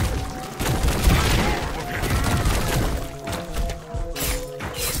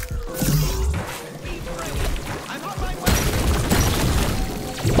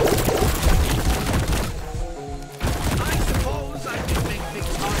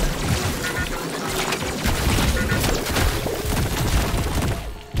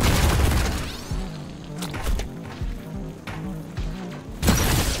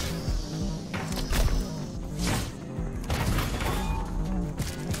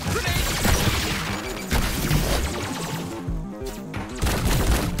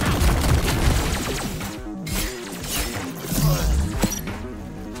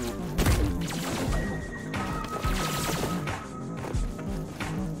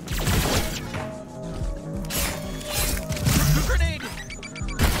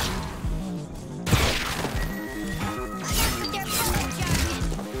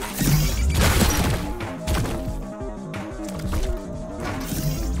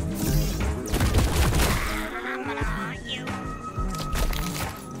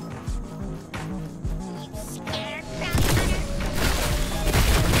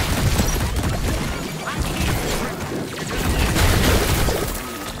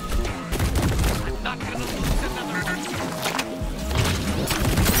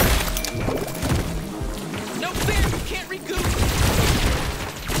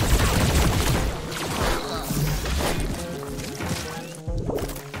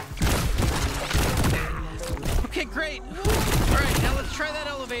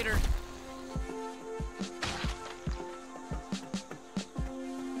 elevator.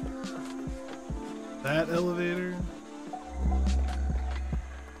 That elevator?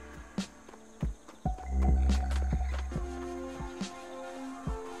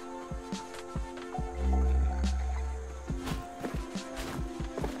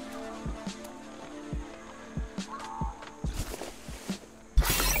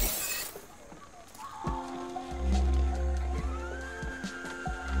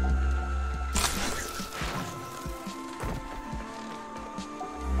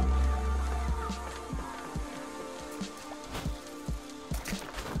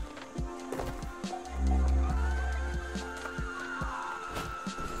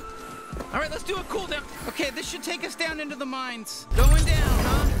 All right, let's do a cooldown. Okay, this should take us down into the mines. Going down,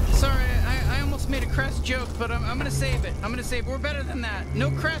 huh? Sorry, I almost made a crass joke, but I'm gonna save it. I'm gonna save it. We're better than that. No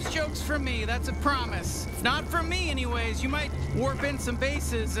crass jokes from me, that's a promise. Not from me, anyways. You might warp in some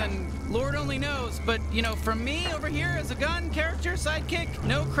bases, and Lord only knows, but, you know, from me over here as a gun character, sidekick,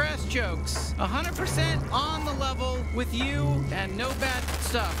 no crass jokes. 100% on the level with you, and no bad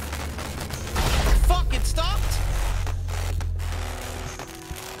stuff. Fuck, it stopped?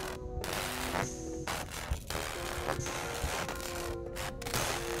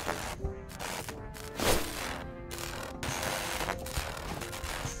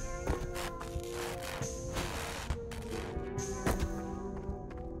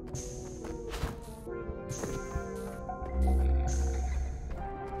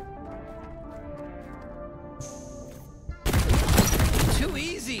 Too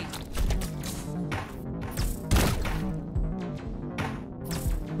easy.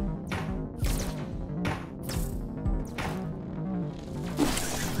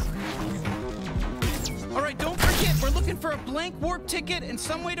 All right, don't forget, we're looking for a blank warp ticket and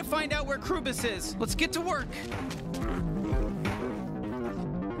some way to find out where Krubis is. Let's get to work.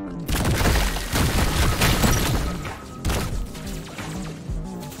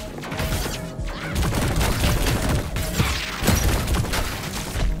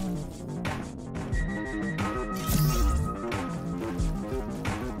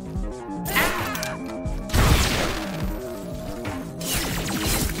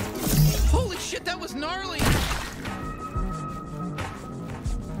 Holy shit, that was gnarly!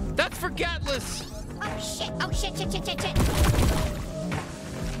 That's for Gatless! Oh shit, oh shit, shit, shit, shit, shit.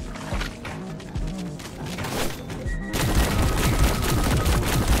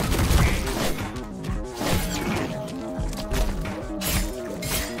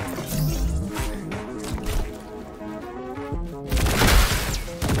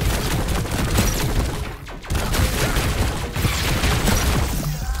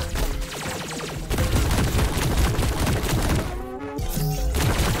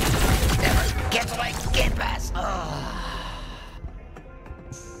 Get away, get past.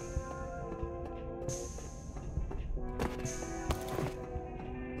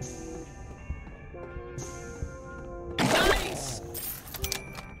 Nice!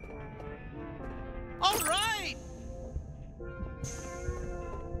 All right!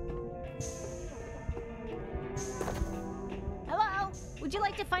 Hello? Would you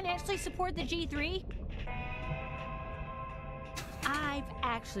like to financially support the G3? I've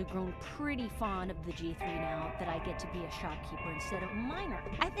actually grown pretty fond of the G3 now that I get to be a shopkeeper instead of a miner.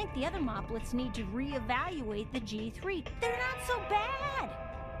 I think the other moplets need to reevaluate the G3. They're not so bad.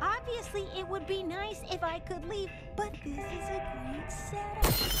 Obviously, it would be nice if I could leave, but this is a great setup.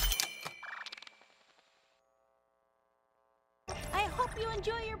 I hope you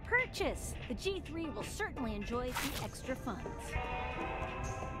enjoy your purchase. The G3 will certainly enjoy the extra funds.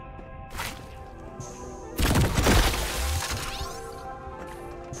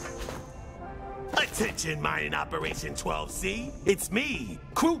 Attention, mining operation 12C. It's me,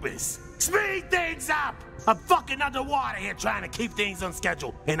 Krubis. Speed things up! I'm fucking underwater here trying to keep things on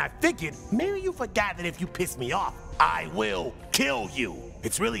schedule. And I figured maybe you forgot that if you piss me off, I will kill you.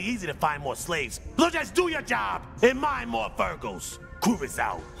 It's really easy to find more slaves. So just do your job and mine more Virgos. Krubis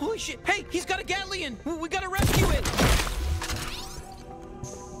out. Holy shit! Hey, he's got a Gatlian! We gotta rescue it!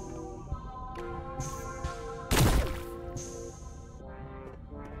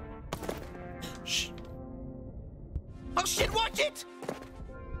 Shh. Oh shit, watch it!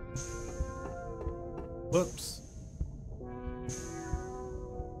 Whoops.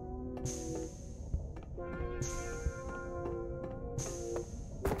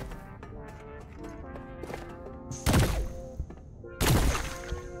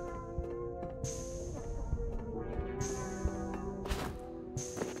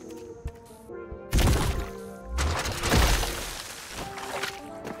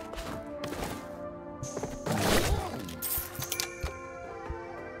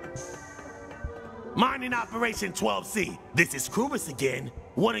 Minding Operation 12C. This is Krubis again.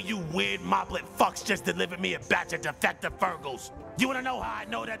 One of you weird moplet fucks just delivered me a batch of defective Virgos. You wanna know how I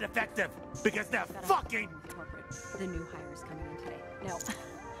know they're defective? Because they're fucking... The new hires coming in today. No.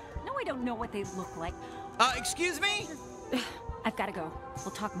 No, I don't know what they look like. Excuse me? I've gotta go. We'll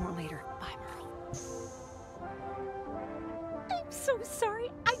talk more later. Bye, Merle. I'm so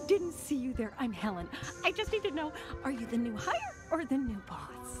sorry. I didn't see you there. I'm Helen. I just need to know, are you the new hire or the new boss?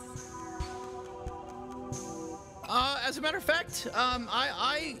 As a matter of fact,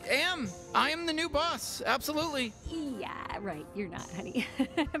 I am the new boss. Absolutely. Yeah, right. You're not, honey.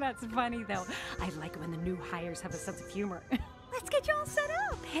 That's funny, though. I like when the new hires have a sense of humor. Let's get you all set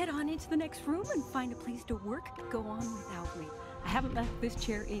up. Head on into the next room and find a place to work. Go on without me. I haven't left this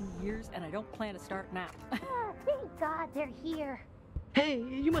chair in years, and I don't plan to start now. Oh, thank God they're here. Hey,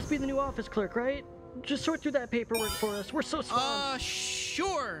 you must be the new office clerk, right? Just sort through that paperwork for us. We're so swamped.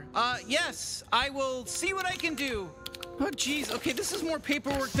 Sure. Yes. I will see what I can do. Oh, jeez. Okay, this is more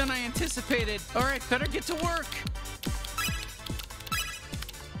paperwork than I anticipated. All right, better get to work.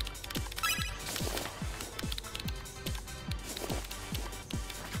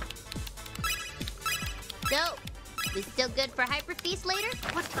 So, we still good for Hyper Feast later?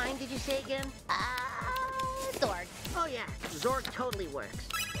 What time did you say again? Zorg. Oh yeah, Zorg totally works.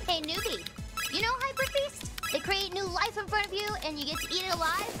 Hey, newbie. You know Hyper Feast? They create new life in front of you and you get to eat it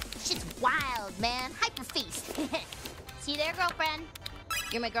alive? Shit's wild, man. Hyper Feast. See you there, girlfriend.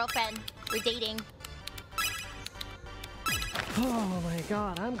 You're my girlfriend. We're dating. Oh my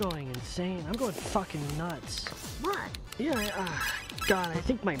God, I'm going insane. I'm going fucking nuts. What? Yeah, God, I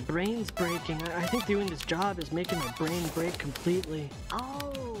think my brain's breaking. I think doing this job is making my brain break completely.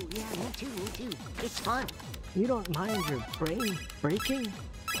 Oh, yeah, me too. It's fun. You don't mind your brain breaking?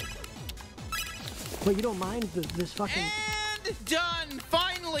 But you don't mind this fucking... And done!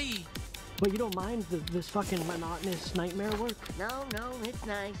 Finally! But you don't mind this fucking monotonous nightmare work? No, it's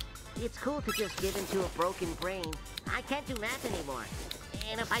nice. It's cool to just get into a broken brain. I can't do math anymore.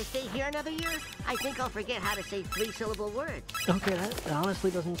 And if I stay here another year, I think I'll forget how to say 3-syllable words. Okay, that honestly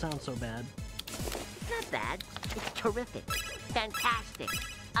doesn't sound so bad. It's not bad. It's terrific. Fantastic.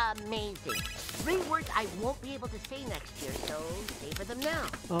 Amazing. 3 words I won't be able to say next year, so savor them now.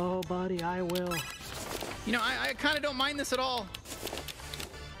 Oh, buddy, I will. You know, I kind of don't mind this at all.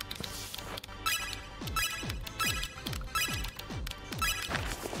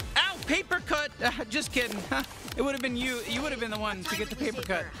 Ow! Paper cut! Just kidding. It would have been you. You would have been the one to get the paper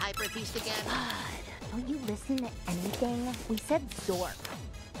cut. Hyper Feast again. Don't you listen to anything? We said Zorg.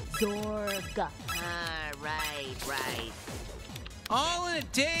 Zorg. Right. All in a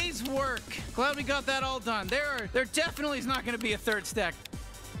day's work. Glad we got that all done. There definitely is not going to be a third stack.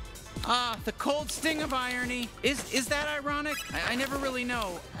 The cold sting of irony. Is that ironic? I never really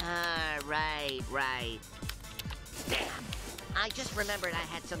know. Right. Damn. I just remembered I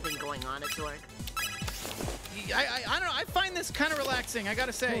had something going on at Zorg. I don't know. I find this kind of relaxing, I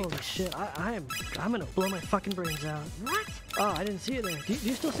gotta say. Holy shit, I'm gonna blow my fucking brains out. What? Oh, I didn't see you there. Do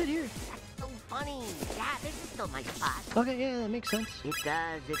you still sit here? That's so funny. Yeah, this is still my spot. Okay, yeah, that makes sense. It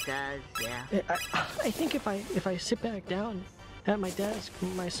does, yeah. I think if I sit back down at my desk,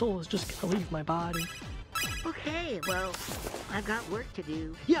 my soul is just gonna leave my body. Okay, well, I've got work to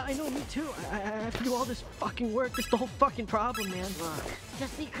do. Yeah, I know, me too. I have to do all this fucking work. This is the whole fucking problem, man. Look,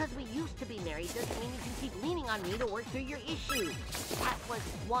 just because we used to be married doesn't mean you can keep leaning on me to work through your issues. That was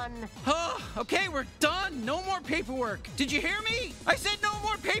one... Okay, we're done. No more paperwork. Did you hear me? I said no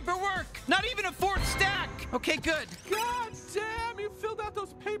more paperwork. Not even a 4th stack. Okay, good. God damn, you filled out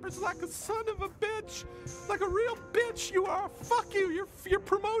those papers like a son of a bitch. Like a real bitch you are. Fuck you. You're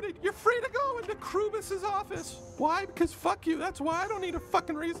promoted. You're free to go into Krubis's office. Why? Because fuck you. That's why I don't need a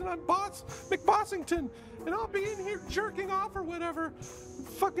fucking reason. I'm boss McBossington, and I'll be in here jerking off or whatever.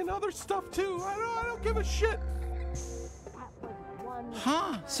 Fucking other stuff too. I don't give a shit.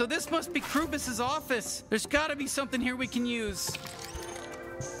 Huh? So this must be Krubis's office. There's gotta be something here we can use.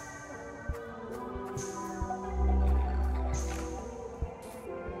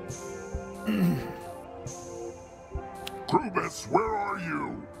 Krubis, where are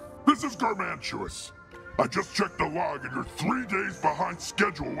you? This is Garmantuous. I just checked the log and you're 3 days behind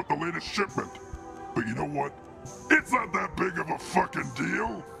schedule with the latest shipment. But you know what? It's not that big of a fucking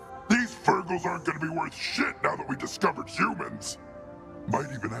deal. These Fergles aren't gonna be worth shit now that we discovered humans.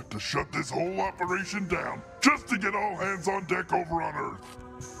 Might even have to shut this whole operation down just to get all hands on deck over on Earth.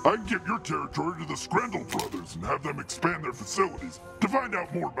 I'd give your territory to the Screndel brothers and have them expand their facilities to find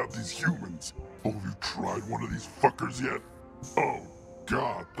out more about these humans. Oh, have you tried one of these fuckers yet? Oh,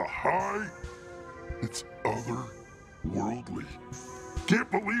 God, the high? It's otherworldly. Can't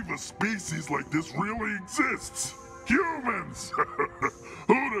believe believe a species like this really exists. Humans!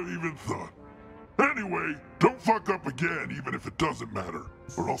 Who'd have even thought? Anyway, don't fuck up again, even if it doesn't matter,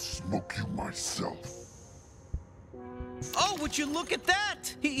 or I'll smoke you myself. Oh, would you look at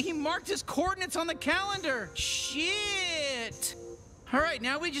that? He marked his coordinates on the calendar. Shit! All right,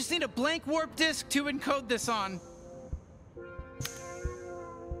 now we just need a blank warp disk to encode this on.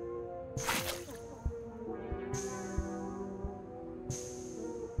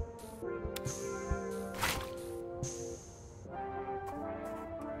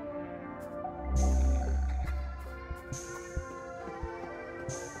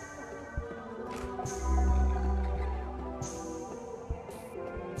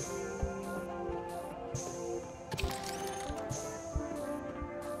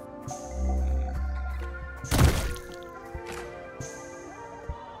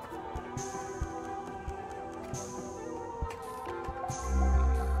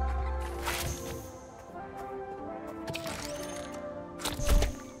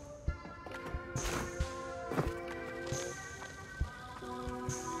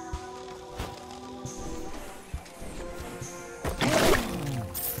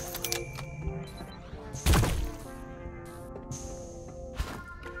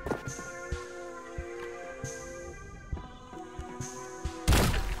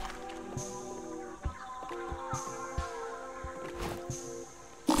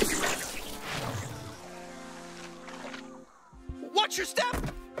 Watch your step!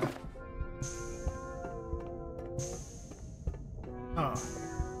 Oh.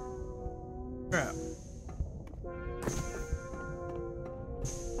 Crap.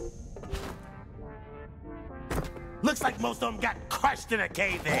 Looks like most of them got crushed in a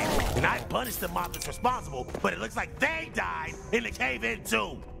cave-in. And I punished the mob that's responsible, but it looks like they died in the cave-in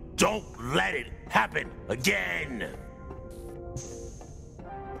too. Don't let it happen again.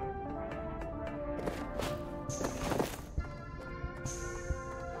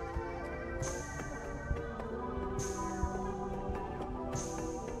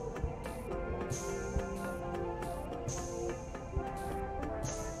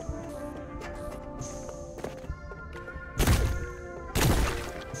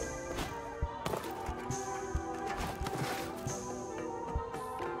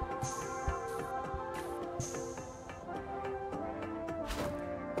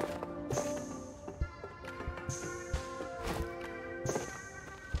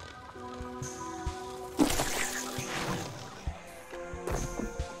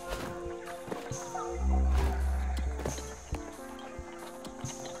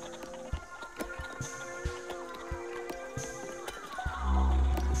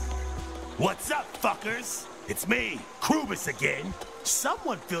 What's up, fuckers? It's me, Krubis again.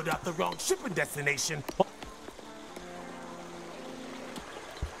 Someone filled out the wrong shipping destination.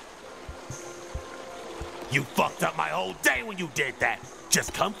 You fucked up my whole day when you did that.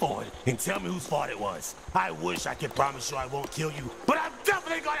 Just come forward and tell me whose fault it was. I wish I could promise you I won't kill you, but I'm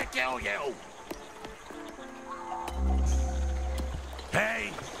definitely gonna kill you!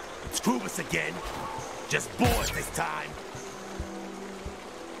 Hey, it's Krubis again. Just bored this time.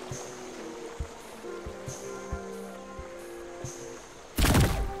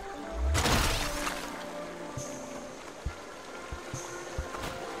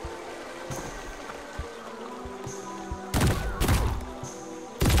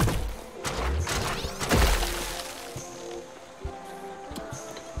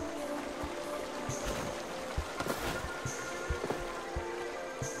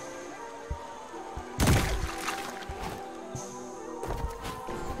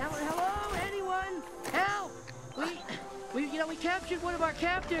 One of our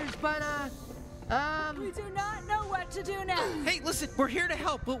captors, but we do not know what to do now. Hey, listen, we're here to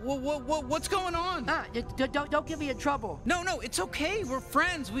help. What's going on? Don't get me in trouble. No, it's okay. We're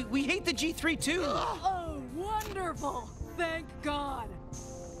friends. We hate the G3 too. Oh, wonderful! Thank God.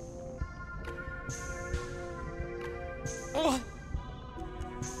 Oh.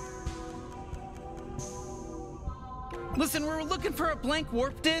 Listen, we're looking for a blank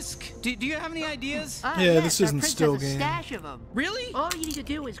warp disk. Do you have any ideas? Yeah, this isn't still game. game. Stash of them. Really? All you need to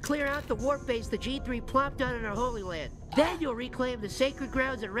do is clear out the warp base the G3 plopped down in our Holy Land. Then you'll reclaim the sacred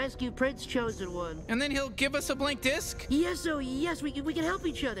grounds and rescue Prince Chosen One. And then he'll give us a blank disk? Yes, we can help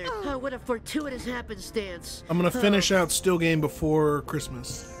each other. Oh, what a fortuitous happenstance. I'm gonna finish out still game before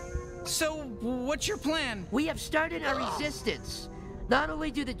Christmas. So, what's your plan? We have started a resistance. Not only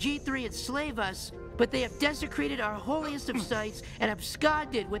do the G3 enslave us, but they have desecrated our holiest of sites and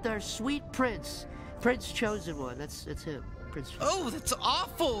absconded with our sweet prince. Prince Chosen One, that's him. Prince. Oh, that's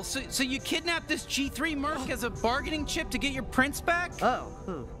awful. So you kidnapped this G3 merc as a bargaining chip to get your prince back?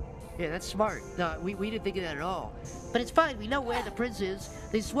 Oh, yeah, that's smart. No, we didn't think of that at all. But it's fine, we know where the prince is.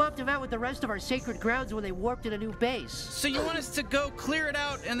 They swapped him out with the rest of our sacred grounds when they warped in a new base. So you want us to go clear it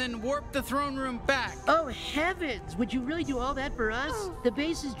out and then warp the throne room back? Oh, heavens! Would you really do all that for us? The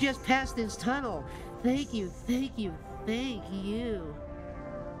base is just past this tunnel. Thank you, thank you, thank you.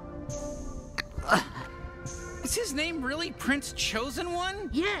 Is his name really Prince Chosen One?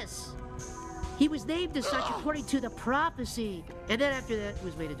 Yes! He was named as such according to the prophecy. And then after that, he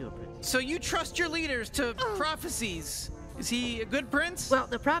was made into a prince. So you trust your leaders to prophecies. Is he a good prince? Well,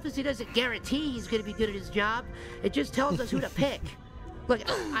 the prophecy doesn't guarantee he's going to be good at his job. It just tells us who to pick. Look,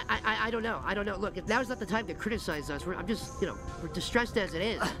 I don't know. I don't know. Look, now's not the time to criticize us. I'm just, we're distressed as it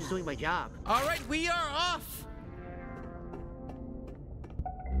is. I'm just doing my job. All right, we are off.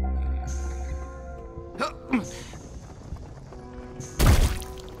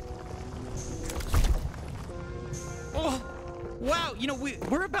 Oh, wow,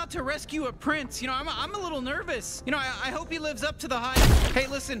 we're about to rescue a prince. I'm a little nervous. I hope he lives up to the hype. Hey,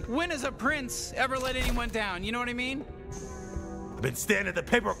 listen, when has a prince ever let anyone down? You know what I mean? I've been staring at the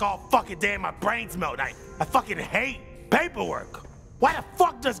paperwork all fucking day and my brains melt. I fucking hate paperwork. Why the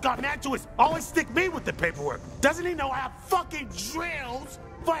fuck does Garmantuous always stick me with the paperwork? Doesn't he know I have fucking drills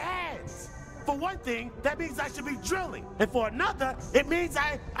for hands? For one thing, that means I should be drilling. And for another, it means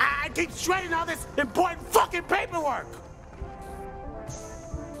I keep shredding all this important fucking paperwork.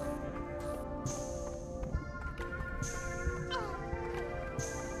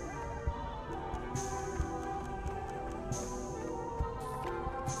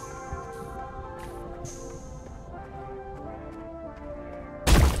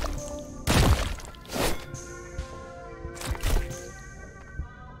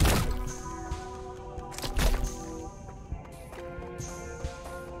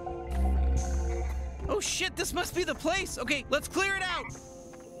 Oh shit, this must be the place. Okay, let's clear it out.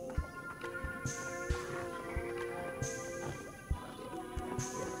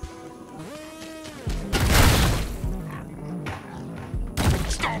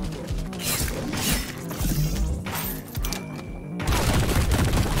 Stop!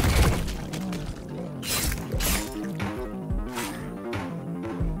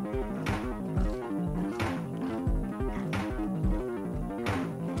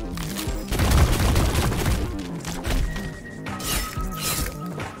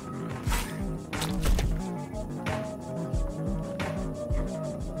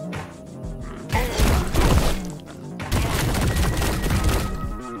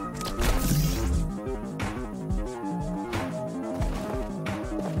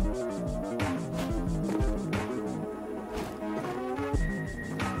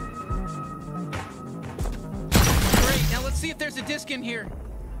 See if there's a disc in here.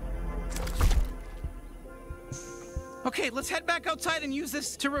 Okay, let's head back outside and use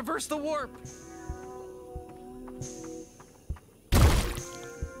this to reverse the warp.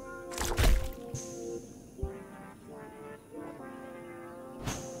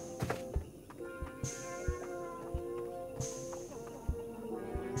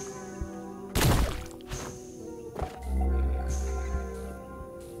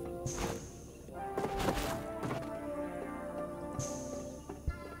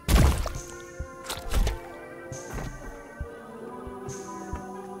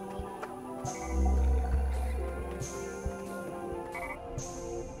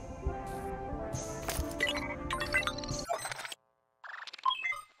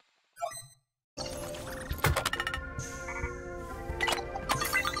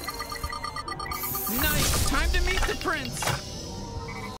 Nice! Time to meet the prince!